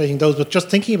contemplating those. But just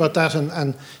thinking about that,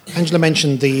 and Angela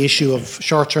mentioned the issue of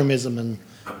short-termism, and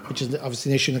which is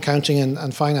obviously an issue in accounting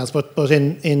and finance, but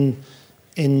in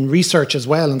research as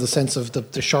well, in the sense of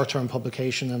the short-term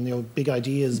publication and big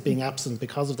ideas being absent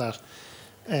because of that.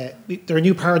 There are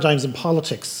new paradigms in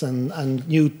politics and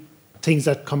new things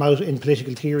that come out in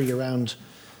political theory around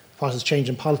what has changed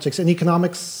in politics. In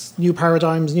economics, new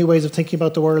paradigms, new ways of thinking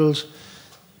about the world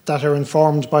that are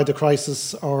informed by the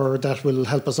crisis or that will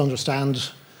help us understand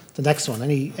the next one.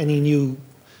 Any new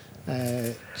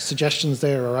suggestions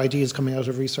there or ideas coming out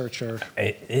of research? Or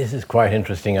This is quite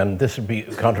interesting, and this would be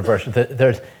controversial.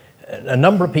 There's a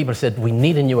number of people said we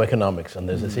need a new economics, and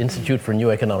there's this Institute for New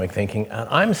Economic Thinking. And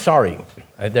I'm sorry,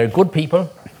 they're good people,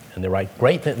 and they write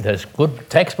great. There's good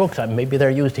textbooks. Maybe they're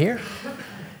used here,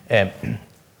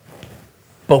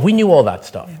 but we knew all that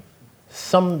stuff.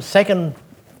 Some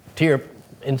second-tier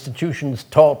institutions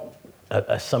taught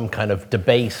some kind of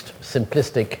debased,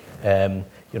 simplistic,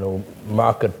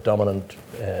 market-dominant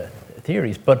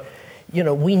theories. But,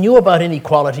 we knew about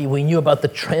inequality. We knew about the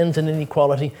trends in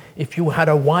inequality. If you had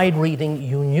a wide reading,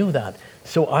 you knew that.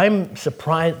 So I'm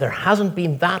surprised there hasn't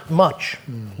been that much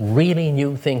really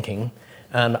new thinking.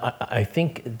 And I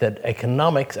think that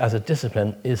economics as a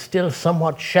discipline is still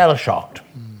somewhat shell-shocked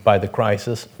by the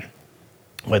crisis,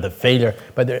 by the failure,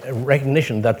 by the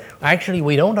recognition that actually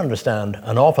we don't understand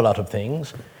an awful lot of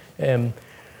things.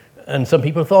 And some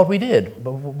people thought we did,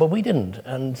 but we didn't.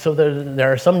 And so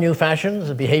there are some new fashions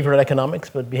of behavioral economics,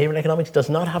 but behavioral economics does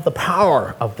not have the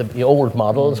power of the old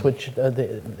models,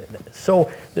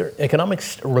 so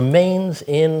economics remains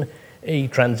in a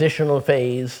transitional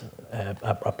phase,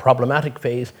 a problematic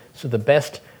phase. So the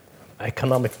best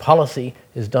economic policy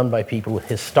is done by people with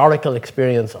historical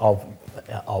experience of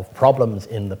problems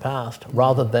in the past,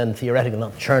 rather than theoretical,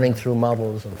 not churning through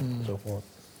models and so forth.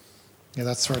 Yeah,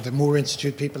 that's for the Moore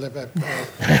Institute people, a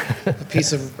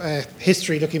piece of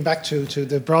history looking back to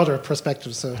the broader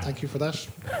perspective. So thank you for that.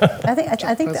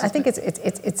 I think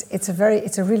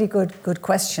it's a really good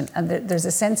question, and there's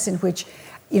a sense in which,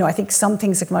 I think some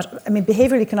things have come out. I mean,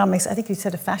 behavioral economics. I think you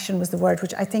said a fashion was the word,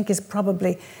 which I think is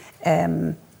probably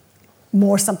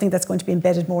more something that's going to be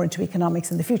embedded more into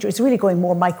economics in the future. It's really going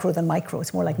more micro than micro.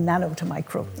 It's more like nano to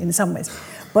micro in some ways.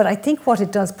 But I think what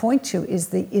it does point to is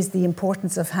the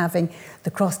importance of having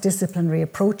the cross-disciplinary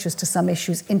approaches to some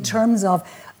issues in terms of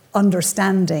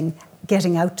understanding,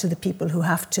 getting out to the people who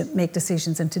have to make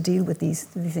decisions and to deal with these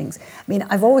things. I mean,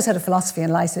 I've always had a philosophy in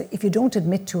life that if you don't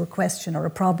admit to a question or a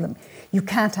problem, you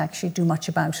can't actually do much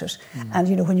about it.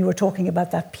 And, when you were talking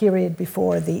about that period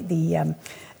before the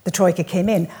Troika came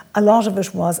in, a lot of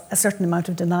it was a certain amount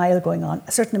of denial going on,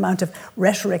 a certain amount of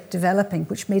rhetoric developing,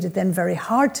 which made it then very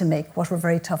hard to make what were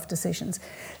very tough decisions.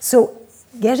 So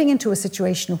getting into a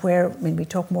situation where, we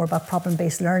talk more about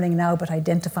problem-based learning now, but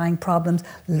identifying problems,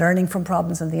 learning from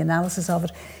problems and the analysis of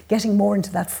it, getting more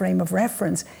into that frame of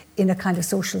reference in a kind of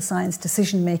social science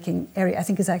decision-making area, I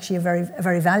think is actually a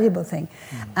very valuable thing.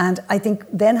 And I think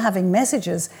then having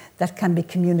messages that can be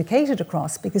communicated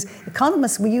across, because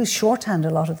economists, we use shorthand a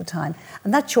lot of the time,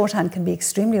 and that shorthand can be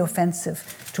extremely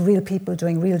offensive to real people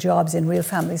doing real jobs in real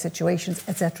family situations,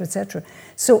 etc., etc.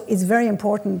 So it's very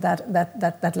important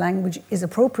that language is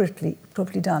appropriately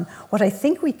done. What I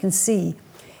think we can see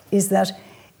is that,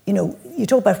 you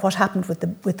talk about what happened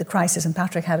with the crisis, and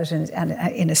Patrick had it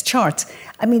in his charts.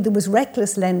 I mean, there was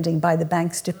reckless lending by the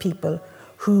banks to people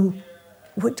who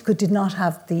did not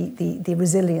have the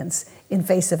resilience in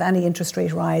face of any interest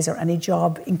rate rise or any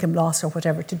job income loss or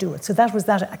whatever to do it. So that was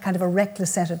a kind of a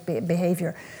reckless set of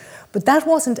behaviour. But that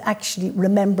wasn't actually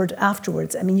remembered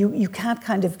afterwards. I mean, you can't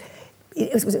kind of...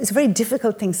 It's a very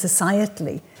difficult thing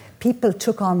societally. People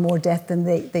took on more debt than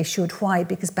they should. Why?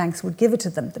 Because banks would give it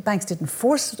to them. The banks didn't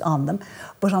force it on them,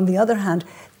 but on the other hand,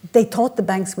 they thought the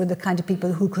banks were the kind of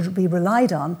people who could be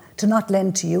relied on to not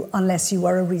lend to you unless you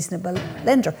were a reasonable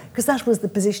lender, because that was the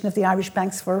position of the Irish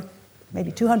banks for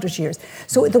maybe 200 years.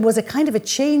 So there was a kind of a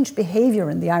changed behaviour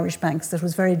in the Irish banks that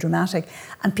was very dramatic,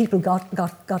 and people got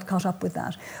caught up with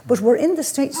that. But we're in the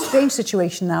strange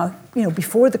situation now.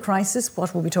 Before the crisis,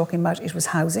 what were we talking about? It was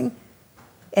housing.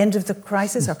 End of the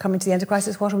crisis, or coming to the end of the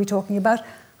crisis, what are we talking about?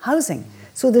 Housing.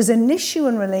 So there's an issue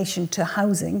in relation to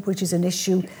housing, which is an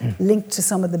issue linked to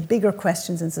some of the bigger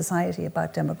questions in society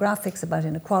about demographics, about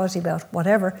inequality, about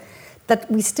whatever,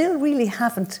 that we still really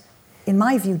haven't, in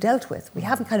my view, dealt with. We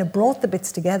haven't kind of brought the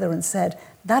bits together and said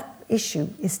that issue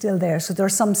is still there. So there are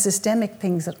some systemic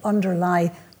things that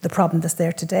underlie the problem that's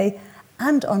there today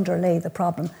and underlay the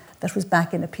problem that was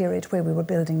back in a period where we were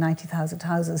building 90,000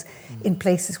 houses in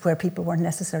places where people weren't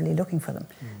necessarily looking for them.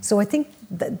 So I think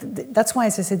that's why,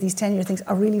 as I said, these 10-year things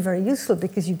are really very useful,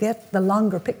 because you get the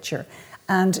longer picture,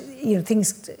 and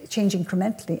things change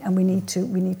incrementally, and we need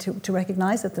to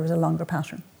recognise that there is a longer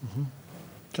pattern.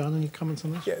 John, any comments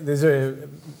on that? Yeah, there's a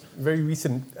very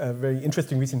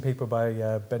interesting recent paper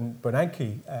by Ben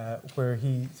Bernanke, where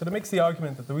he sort of makes the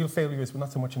argument that the real failures were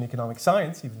not so much in economic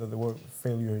science, even though there were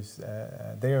failures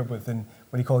there, but in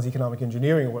what he calls economic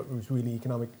engineering, or what was really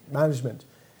economic management,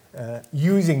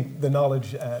 using the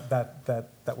knowledge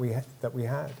that we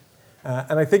had.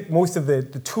 And I think most of the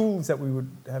tools that we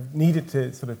would have needed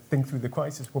to sort of think through the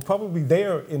crisis were probably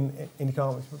there in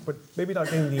economics, but maybe not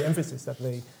getting the emphasis that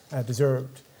they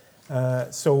deserved.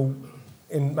 So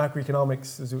in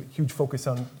macroeconomics, there's a huge focus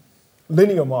on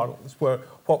linear models, where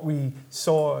what we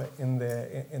saw in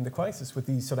the crisis with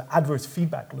these sort of adverse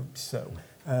feedback loops.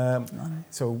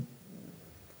 So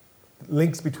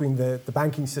links between the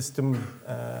banking system,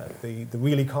 the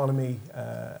real economy,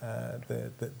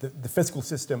 the fiscal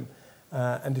system,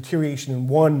 and deterioration in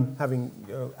one having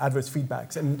adverse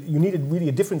feedbacks. And you needed really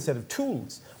a different set of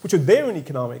tools, which are there in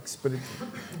economics, but it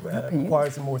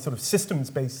requires a more sort of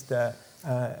systems-based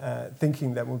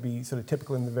thinking that would be sort of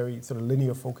typical in the very sort of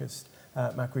linear-focused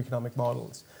macroeconomic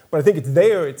models. But I think it's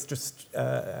there, it's just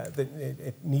that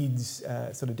it needs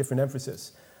sort of different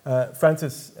emphasis.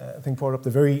 Francis, I think, brought up the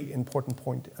very important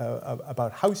point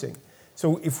about housing.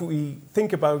 So if we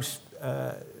think about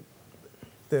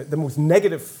the most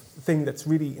negative thing that's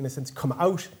really, in a sense, come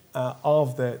out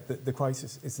of the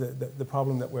crisis is the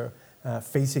problem that we're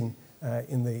facing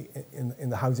in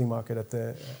the housing market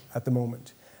at the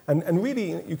moment. And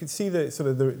really, you could see this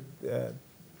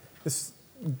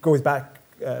goes back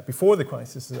before the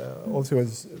crisis, also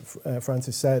as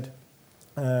Francis said.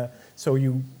 So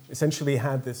you essentially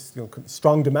had this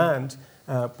strong demand,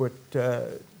 but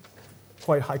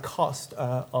quite high cost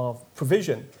of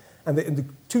provision. And the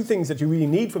two things that you really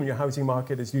need from your housing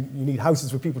market is you need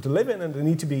houses for people to live in, and they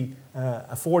need to be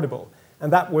affordable.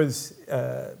 And that was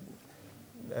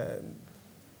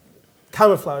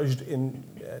camouflaged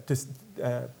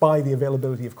by the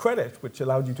availability of credit, which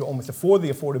allowed you to almost afford the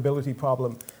affordability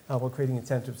problem while creating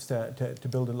incentives to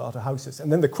build a lot of houses.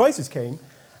 And then the crisis came.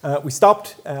 We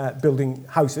stopped building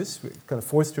houses. We kind of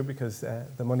forced to because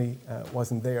the money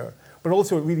wasn't there. But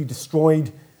also it really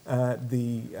destroyed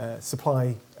the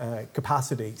supply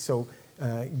capacity. So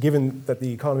given that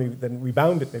the economy then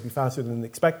rebounded maybe faster than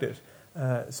expected,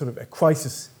 sort of a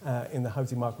crisis in the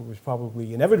housing market was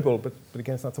probably inevitable, but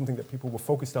again, it's not something that people were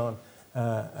focused on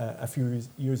a few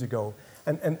years ago.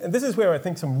 And this is where I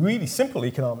think some really simple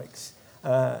economics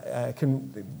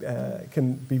can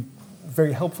be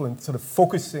very helpful in sort of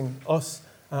focusing us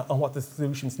on what the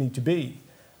solutions need to be.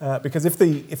 Because if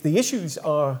the issues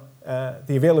are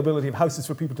the availability of houses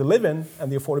for people to live in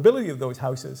and the affordability of those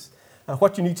houses,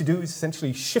 what you need to do is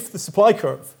essentially shift the supply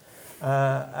curve.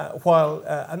 While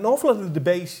an awful lot of the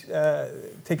debate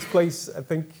takes place, I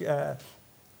think,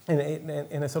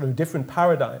 in a sort of different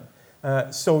paradigm.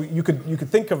 So you could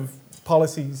think of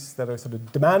policies that are sort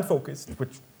of demand focused,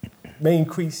 which may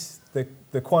increase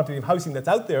the quantity of housing that's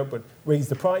out there, but raise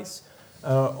the price,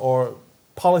 or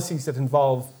policies that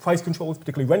involve price controls,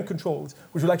 particularly rent controls,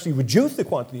 which will actually reduce the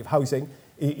quantity of housing,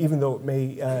 even though it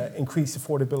may increase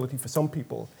affordability for some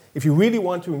people. If you really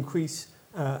want to increase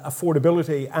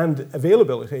affordability and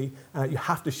availability, you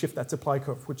have to shift that supply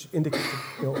curve, which indicates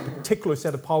a particular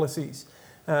set of policies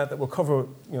that will cover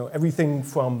everything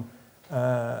from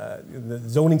the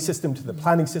zoning system to the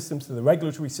planning system to the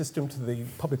regulatory system to the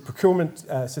public procurement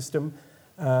system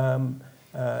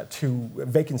to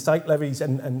vacant site levies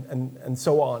and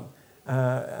so on.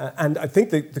 And I think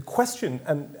the question,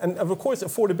 and of course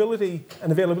affordability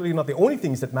and availability are not the only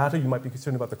things that matter. You might be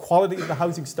concerned about the quality of the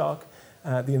housing stock,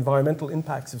 the environmental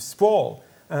impacts of sprawl.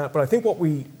 But I think what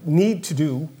we need to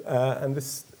do, and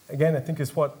this again I think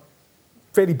is what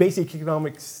fairly basic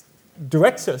economics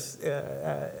directs us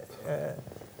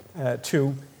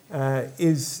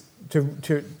is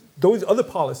to those other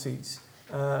policies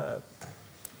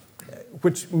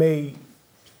which may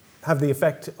have the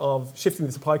effect of shifting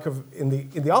the supply curve in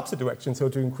the opposite direction, so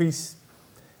to increase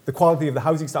the quality of the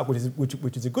housing stock,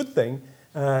 which is a good thing,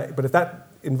 but if that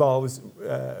involves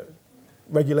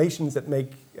regulations that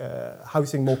make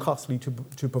housing more costly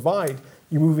to provide,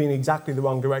 you move in exactly the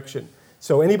wrong direction.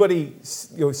 So anybody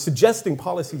suggesting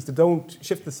policies that don't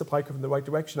shift the supply curve in the right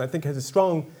direction, I think has a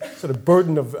strong sort of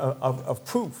burden of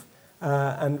proof.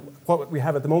 And what we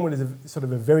have at the moment is a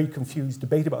very confused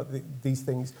debate about these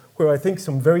things, where I think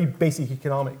some very basic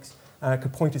economics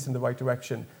could point us in the right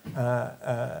direction.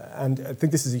 And I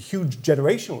think this is a huge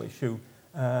generational issue.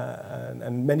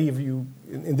 And many of you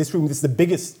in this room, this is the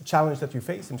biggest challenge that you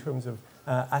face in terms of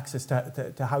access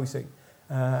to housing.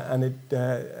 And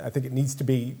I think it needs to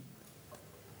be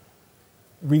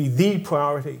really the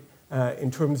priority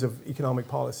in terms of economic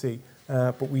policy.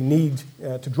 But we need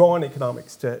to draw on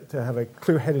economics to have a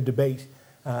clear-headed debate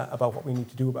about what we need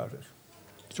to do about it.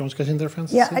 Do you want to get in there,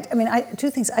 Francis? Yeah, I mean, two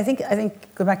things. I think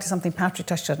go back to something Patrick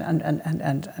touched on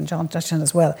and John touched on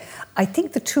as well. I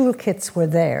think the toolkits were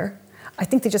there. I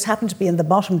think they just happened to be in the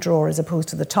bottom drawer as opposed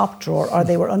to the top drawer, or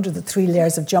they were under the 3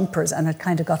 layers of jumpers and had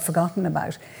kind of got forgotten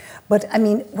about. But I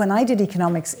mean, when I did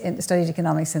studied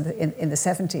economics in the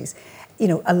 70s, you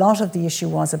know, a lot of the issue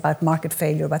was about market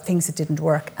failure, about things that didn't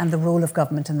work, and the role of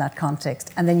government in that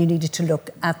context. And then you needed to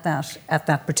look at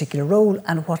that particular role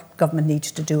and what government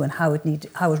needs to do and how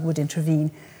it would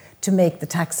intervene to make the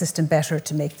tax system better,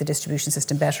 to make the distribution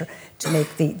system better, to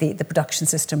make the production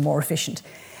system more efficient.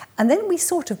 And then we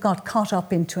sort of got caught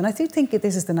up into, and I do think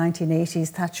this is the 1980s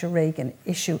Thatcher-Reagan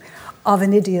issue, of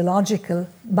an ideological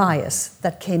bias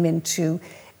that came into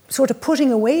sort of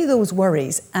putting away those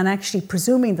worries and actually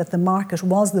presuming that the market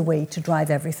was the way to drive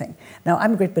everything. Now,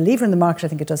 I'm a great believer in the market. I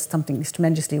think it does something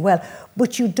tremendously well.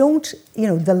 But you don't, you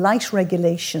know, the light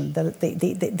regulation,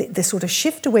 the sort of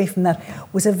shift away from that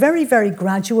was a very, very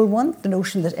gradual one. The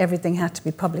notion that everything had to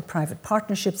be public-private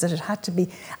partnerships, that it had to be,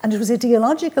 and it was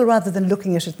ideological rather than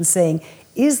looking at it and saying,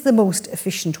 is the most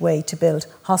efficient way to build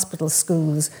hospitals,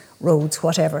 schools, roads,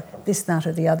 whatever, this, that,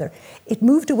 or the other. It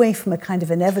moved away from a kind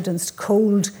of an evidenced,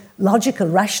 cold, logical,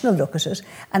 rational look at it,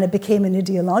 and it became an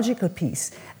ideological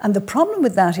piece. And the problem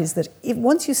with that is that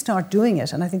once you start doing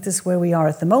it, and I think this is where we are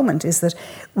at the moment, is that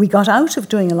we got out of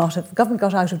doing government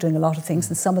got out of doing a lot of things,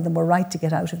 and some of them were right to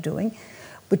get out of doing.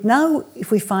 But now,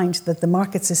 if we find that the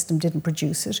market system didn't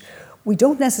produce it, we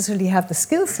don't necessarily have the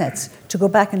skill sets to go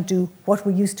back and do what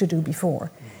we used to do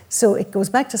before. So it goes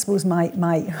back to, I suppose, my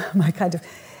kind of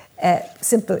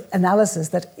simple analysis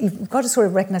that you've got to sort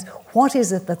of recognize what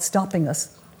is it that's stopping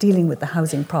us dealing with the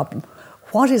housing problem?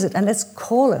 What is it? And let's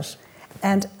call it.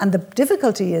 And the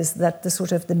difficulty is that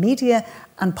the media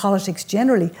and politics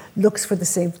generally looks for the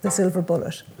silver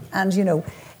bullet. And, you know,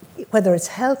 whether it's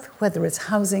health, whether it's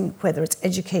housing, whether it's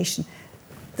education,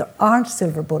 there aren't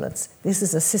silver bullets. This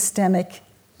is a systemic,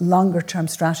 longer-term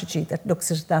strategy that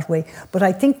looks at it that way. But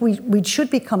I think we should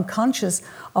become conscious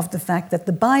of the fact that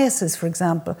the biases, for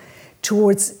example,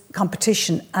 towards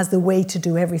competition as the way to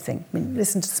do everything. I mean,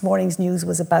 listen to this morning's news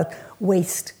was about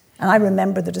waste. And I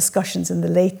remember the discussions in the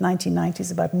late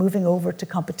 1990s about moving over to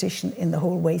competition in the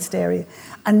whole waste area.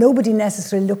 And nobody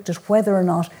necessarily looked at whether or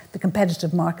not the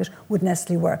competitive market would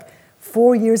necessarily work.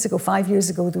 5 years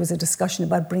ago, there was a discussion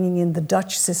about bringing in the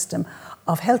Dutch system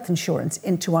of health insurance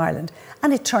into Ireland.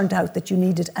 And it turned out that you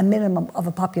needed a minimum of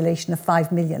a population of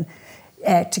 5 million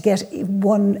to get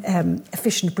one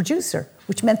efficient producer,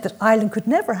 which meant that Ireland could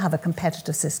never have a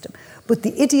competitive system. But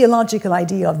the ideological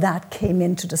idea of that came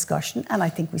into discussion, and I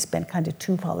think we spent kind of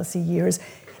 2 policy years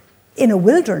in a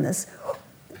wilderness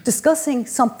discussing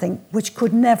something which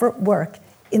could never work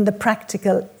in the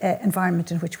practical environment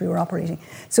in which we were operating.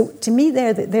 So to me,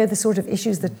 they're the sort of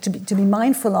issues that to be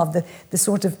mindful of, the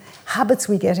sort of habits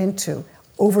we get into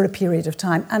over a period of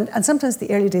time. And sometimes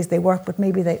the early days they work, but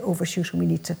maybe they overshoot and we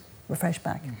need to refresh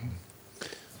back. Mm-hmm.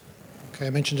 Okay, I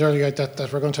mentioned earlier that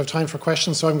we're going to have time for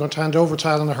questions, so I'm going to hand over to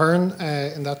Alan Ahern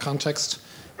in that context.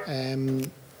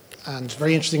 And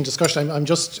very interesting discussion. I'm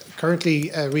just currently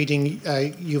reading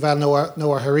Yuval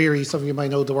Noah Harari. Some of you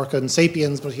might know the work on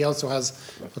Sapiens, but he also has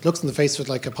what looks in the face of it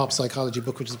like a pop psychology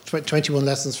book, which is 21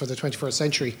 Lessons for the 21st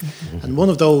Century. Mm-hmm. And one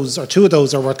of those, or 2 of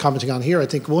those, are worth commenting on here. I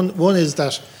think one is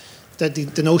that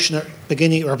the notion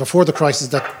beginning or before the crisis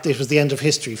that it was the end of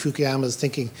history, Fukuyama's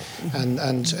thinking,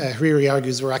 and Harari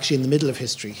argues we're actually in the middle of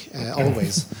history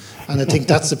always. And I think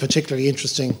that's a particularly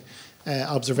interesting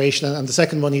observation. And the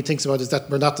second one he thinks about is that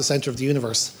we're not the centre of the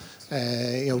universe.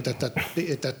 I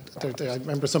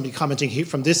remember somebody commenting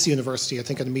from this university, I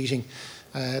think at a meeting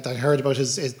that I heard about,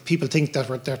 is people think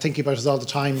that they're thinking about us all the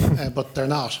time, but they're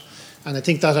not. And I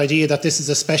think that idea that this is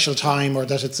a special time, or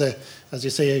that it's as you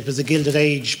say, it was a gilded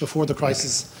age before the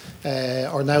crisis,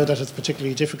 or now that it's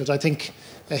particularly difficult. I think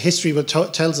history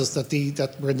tells us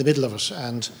that we're in the middle of it.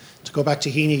 And to go back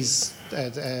to Heaney's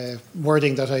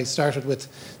wording that I started with,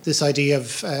 this idea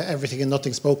of everything and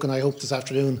nothing spoken, I hope this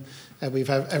afternoon we've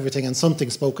had everything and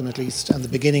something spoken at least, and the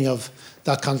beginning of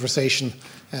that conversation,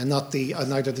 not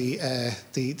neither the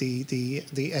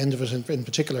end of it in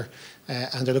particular.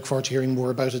 And I look forward to hearing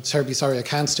more about it. Terribly sorry I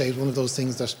can't stay. It's one of those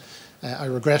things that I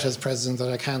regret as president,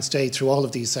 that I can't stay through all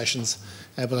of these sessions.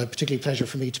 But a particularly pleasure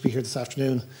for me to be here this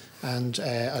afternoon, and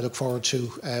I look forward to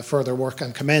further work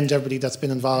and commend everybody that's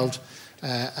been involved,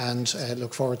 and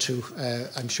look forward to,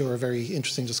 I'm sure, a very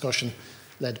interesting discussion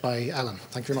led by Alan.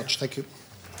 Thank you very much. Thank you.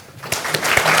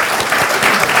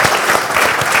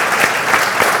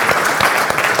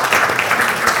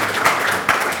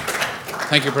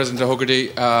 Thank you, President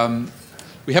O'Hogarty.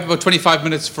 We have about 25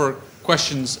 minutes for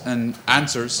questions and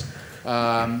answers.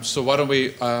 So why don't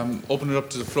we open it up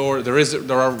to the floor? There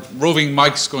are roving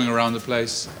mics going around the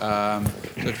place. So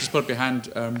just put up your hand.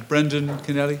 Brendan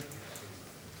Kennelly.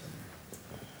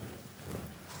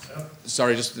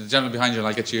 Sorry, just the gentleman behind you, and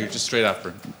I'll get you just straight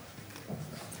after.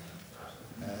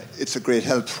 It's a great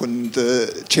help when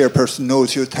the chairperson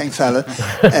knows you. Thanks, Alan.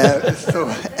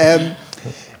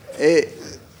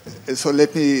 So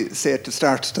let me say at the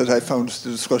start that I found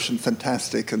the discussion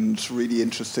fantastic and really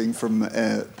interesting from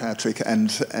Patrick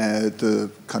and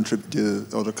the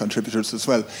other contributors as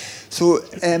well. So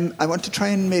I want to try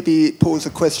and maybe pose a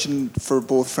question for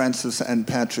both Francis and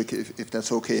Patrick, if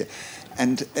that's okay.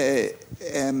 And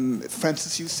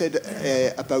Francis, you said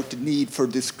about the need for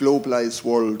this globalized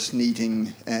world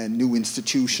needing new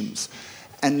institutions.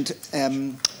 And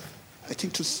I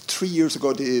think it was 3 years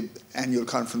ago, the annual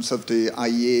conference of the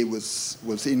IEA was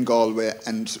in Galway,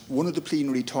 and one of the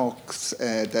plenary talks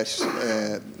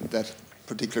that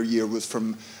particular year was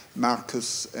from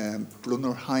Markus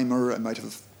Brunnerheimer. I might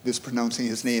have mispronouncing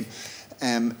his name.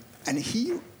 And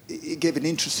he gave an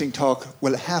interesting talk.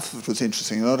 Well, half of it was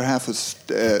interesting, another half was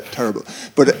terrible.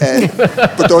 But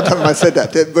don't tell him I said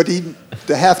that. But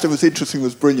the half that was interesting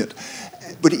was brilliant.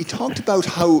 But he talked about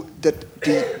how that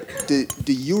the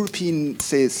European,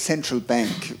 say, central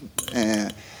bank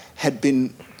had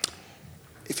been,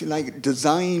 if you like,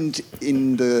 designed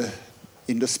in the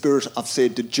spirit of, say,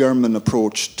 the German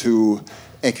approach to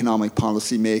economic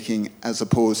policy making as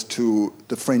opposed to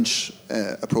the French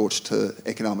approach to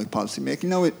economic policy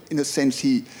making. Now, in a sense,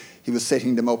 he was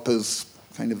setting them up as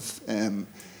kind of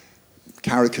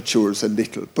caricatures a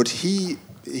little. But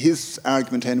his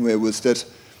argument anyway was that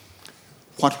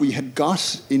what we had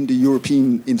got in the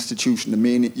European institution, the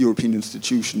main European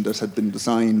institution that had been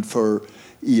designed for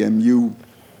EMU,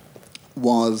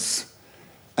 was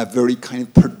a very kind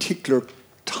of particular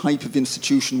type of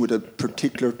institution with a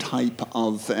particular type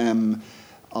of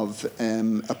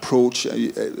approach.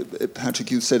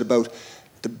 Patrick, you said about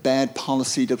the bad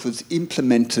policy that was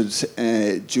implemented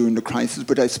during the crisis,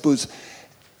 but I suppose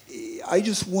I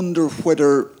just wonder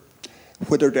whether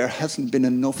there hasn't been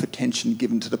enough attention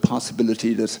given to the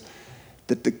possibility that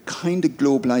the kind of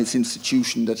globalized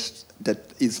institution that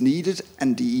is needed,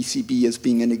 and the ECB as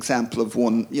being an example of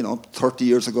one, 30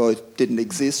 years ago it didn't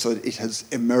exist, so it has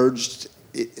emerged,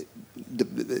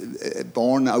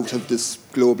 born out of this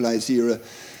globalized era.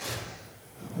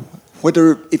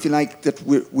 Whether, if you like, that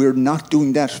we're not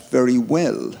doing that very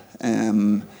well,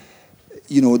 that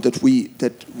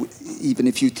even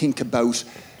if you think about,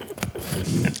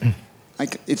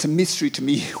 it's a mystery to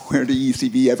me where the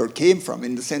ECB ever came from,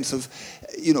 in the sense of,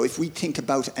 if we think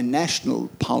about a national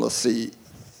policy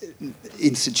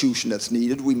institution that's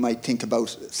needed, we might think about,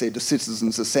 say, the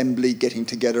Citizens' Assembly getting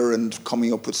together and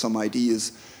coming up with some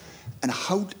ideas. And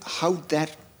how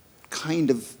that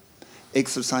kind of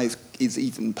exercise is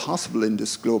even possible in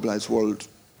this globalized world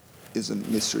is a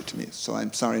mystery to me. So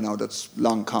I'm sorry now, that's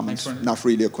long comments, not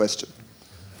really a question.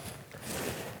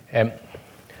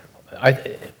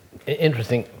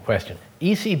 Interesting question.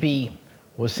 ECB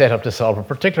was set up to solve a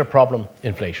particular problem,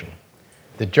 inflation.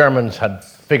 The Germans had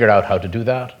figured out how to do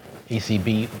that.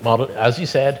 ECB model, as you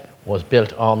said, was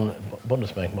built on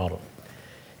Bundesbank model.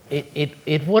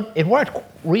 It worked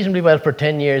reasonably well for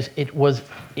 10 years.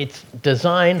 Its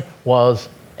design was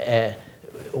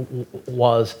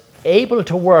able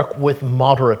to work with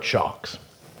moderate shocks.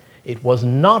 It was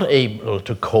not able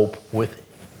to cope with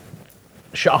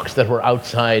shocks that were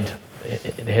outside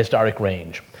the historic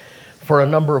range for a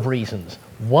number of reasons.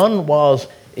 One was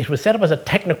it was set up as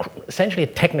essentially a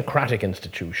technocratic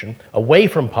institution, away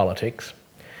from politics,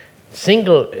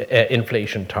 single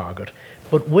inflation target,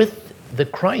 but with the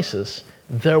crisis,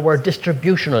 there were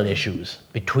distributional issues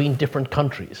between different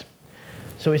countries.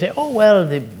 So we say,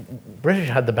 the British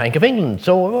had the Bank of England,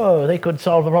 so they could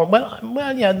solve the problem.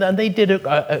 Well, yeah, and they did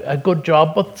a good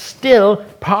job, but still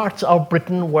parts of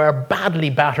Britain were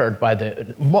badly battered by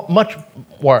much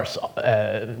worse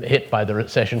hit by the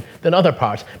recession than other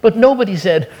parts. But nobody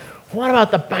said, what about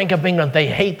the Bank of England? They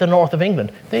hate the north of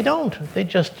England. They don't. They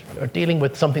just are dealing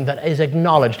with something that is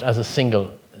acknowledged as a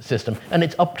single system, and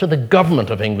it's up to the government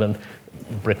of England,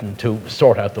 Britain, to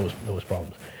sort out those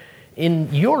problems. In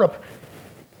Europe,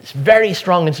 it's very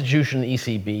strong institution, the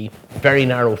ECB, very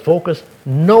narrow focus,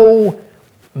 no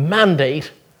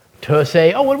mandate to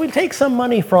say, we'll take some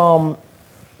money from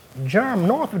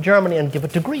north of Germany and give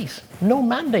it to Greece. No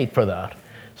mandate for that.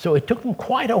 So it took them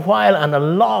quite a while and a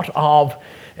lot of,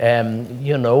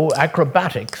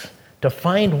 acrobatics to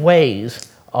find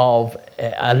ways of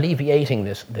alleviating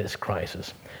this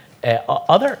crisis.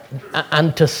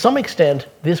 And to some extent,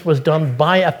 this was done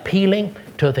by appealing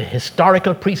to the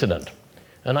historical precedent.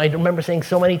 And I remember saying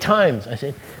so many times, I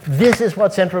said, this is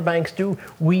what central banks do.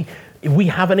 we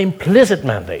have an implicit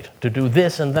mandate to do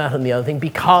this and that and the other thing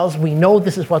because we know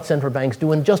this is what central banks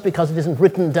do, and just because it isn't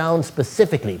written down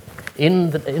specifically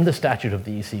in the statute of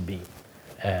the ECB.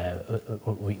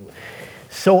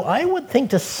 So I would think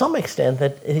to some extent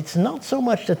that it's not so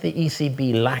much that the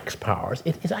ECB lacks powers,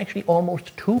 it is actually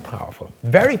almost too powerful,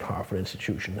 very powerful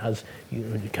institution, as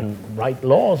you can write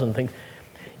laws and things.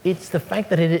 It's the fact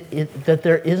that that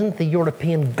there isn't the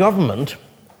European government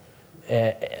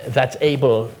that's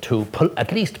able to,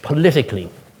 at least politically,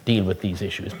 deal with these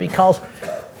issues. Because,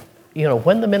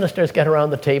 when the ministers get around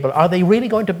the table, are they really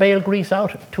going to bail Greece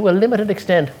out? To a limited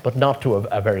extent, but not to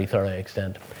a very thorough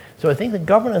extent. So I think the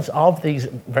governance of these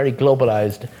this very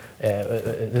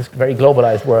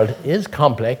globalized world is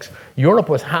complex. Europe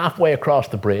was halfway across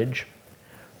the bridge.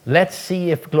 Let's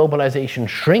see if globalization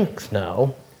shrinks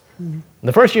now. In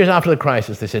the first years after the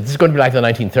crisis, they said, this is going to be like the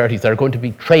 1930s. There are going to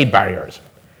be trade barriers.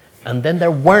 And then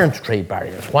there weren't trade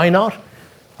barriers. Why not?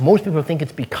 Most people think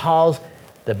it's because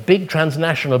the big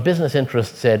transnational business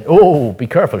interests said, oh, be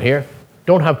careful here.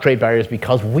 Don't have trade barriers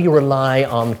because we rely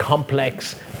on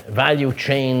complex value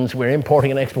chains. We're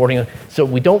importing and exporting. So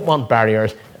we don't want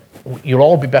barriers. You'll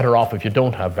all be better off if you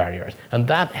don't have barriers. And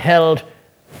that held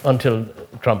until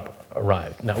Trump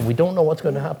arrived. Now, we don't know what's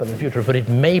going to happen in the future, but it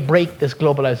may break this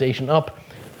globalization up.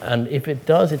 And if it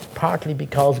does, it's partly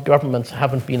because governments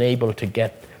haven't been able to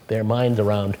get their minds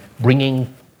around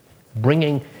bringing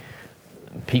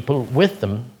people with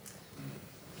them.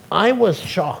 I was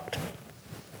shocked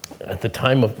at the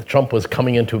time of Trump was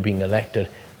coming into being elected,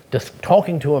 just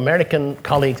talking to American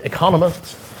colleagues,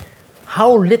 economists,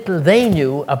 how little they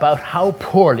knew about how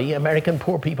poorly American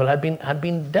poor people had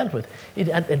been dealt with. It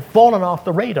had fallen off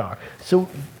the radar. So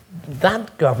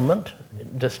that government,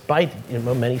 despite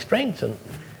many strengths,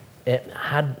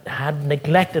 had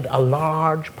neglected a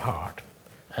large part.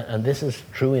 And this is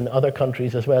true in other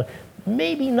countries as well.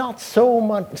 Maybe not so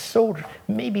much.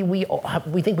 Maybe we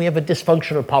think we have a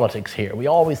dysfunctional politics here. We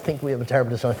always think we have a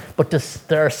terrible dysfunction. But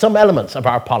there are some elements of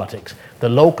our politics, the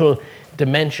local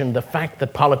dimension, the fact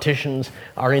that politicians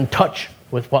are in touch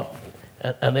with what,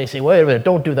 and they say, wait a minute,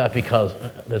 don't do that because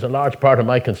there's a large part of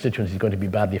my constituency is going to be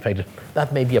badly affected.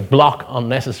 That may be a block on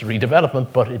necessary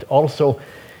development, but it also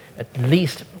at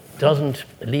least doesn't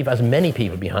leave as many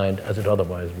people behind as it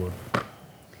otherwise would.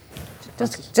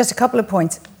 Just a couple of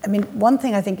points. I mean, one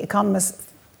thing I think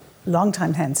economists, long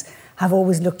time hence, have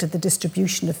always looked at the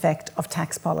distribution effect of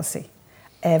tax policy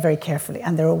very carefully,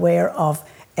 and they're aware of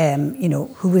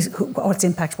what its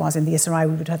impact was in the ESRI.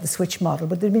 We would have the switch model,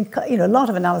 but there's been a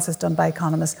lot of analysis done by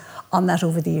economists on that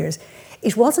over the years.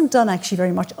 It wasn't done actually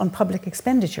very much on public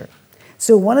expenditure.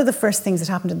 So one of the first things that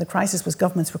happened in the crisis was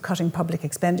governments were cutting public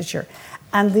expenditure.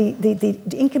 And the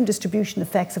income distribution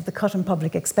effects of the cut in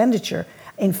public expenditure,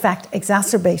 in fact,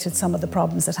 exacerbated some of the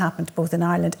problems that happened both in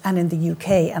Ireland and in the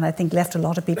UK, and I think left a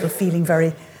lot of people feeling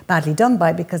very badly done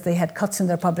by because they had cuts in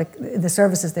the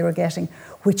services they were getting,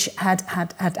 which had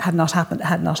not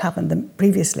happened them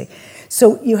previously.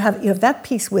 So you have that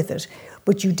piece with it.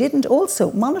 But you didn't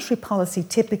also, monetary policy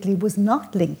typically was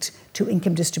not linked to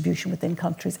income distribution within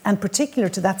countries, and particular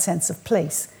to that sense of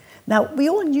place. Now, we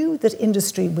all knew that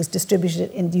industry was distributed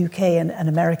in the UK and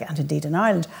America, and indeed in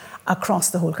Ireland,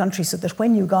 across the whole country, so that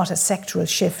when you got a sectoral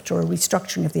shift or a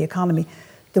restructuring of the economy,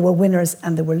 there were winners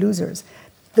and there were losers.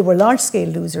 There were large-scale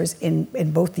losers in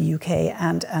both the UK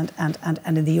and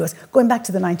in the US. Going back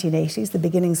to the 1980s, the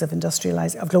beginnings of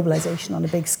globalization on a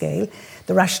big scale,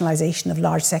 the rationalization of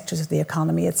large sectors of the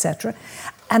economy, etc.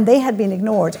 And they had been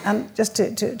ignored. And just I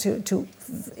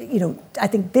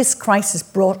think this crisis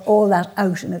brought all that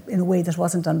out in a way that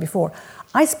wasn't done before.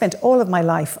 I spent all of my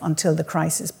life until the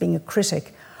crisis being a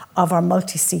critic of our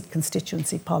multi-seat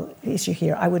constituency issue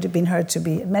here. I would have been heard to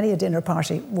be at many a dinner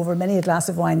party over many a glass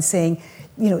of wine saying,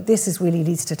 this really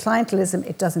leads to clientelism,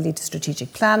 it doesn't lead to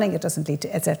strategic planning, it doesn't lead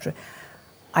to etc.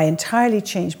 I entirely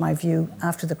changed my view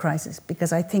after the crisis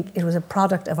because I think it was a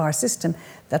product of our system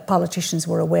that politicians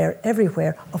were aware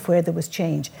everywhere of where there was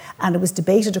change. And it was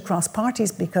debated across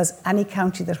parties because any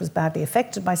county that was badly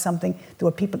affected by something, there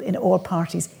were people in all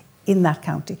parties in that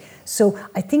county. So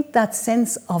I think that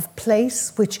sense of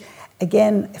place, which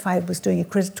again, if I was doing a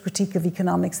critique of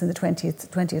economics in the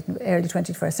 20th early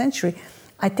 21st century,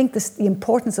 I think the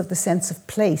importance of the sense of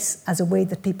place as a way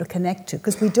that people connect to,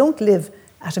 because we don't live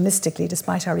atomistically,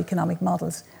 despite our economic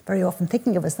models very often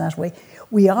thinking of us that way.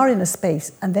 We are in a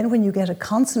space, and then when you get a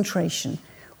concentration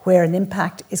where an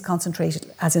impact is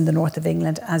concentrated, as in the north of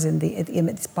England, as in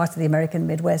the parts of the American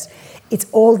Midwest, it's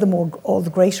all the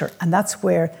greater. And that's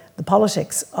where the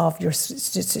politics of your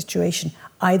situation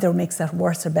either makes that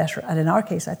worse or better. And in our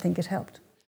case, I think it helped.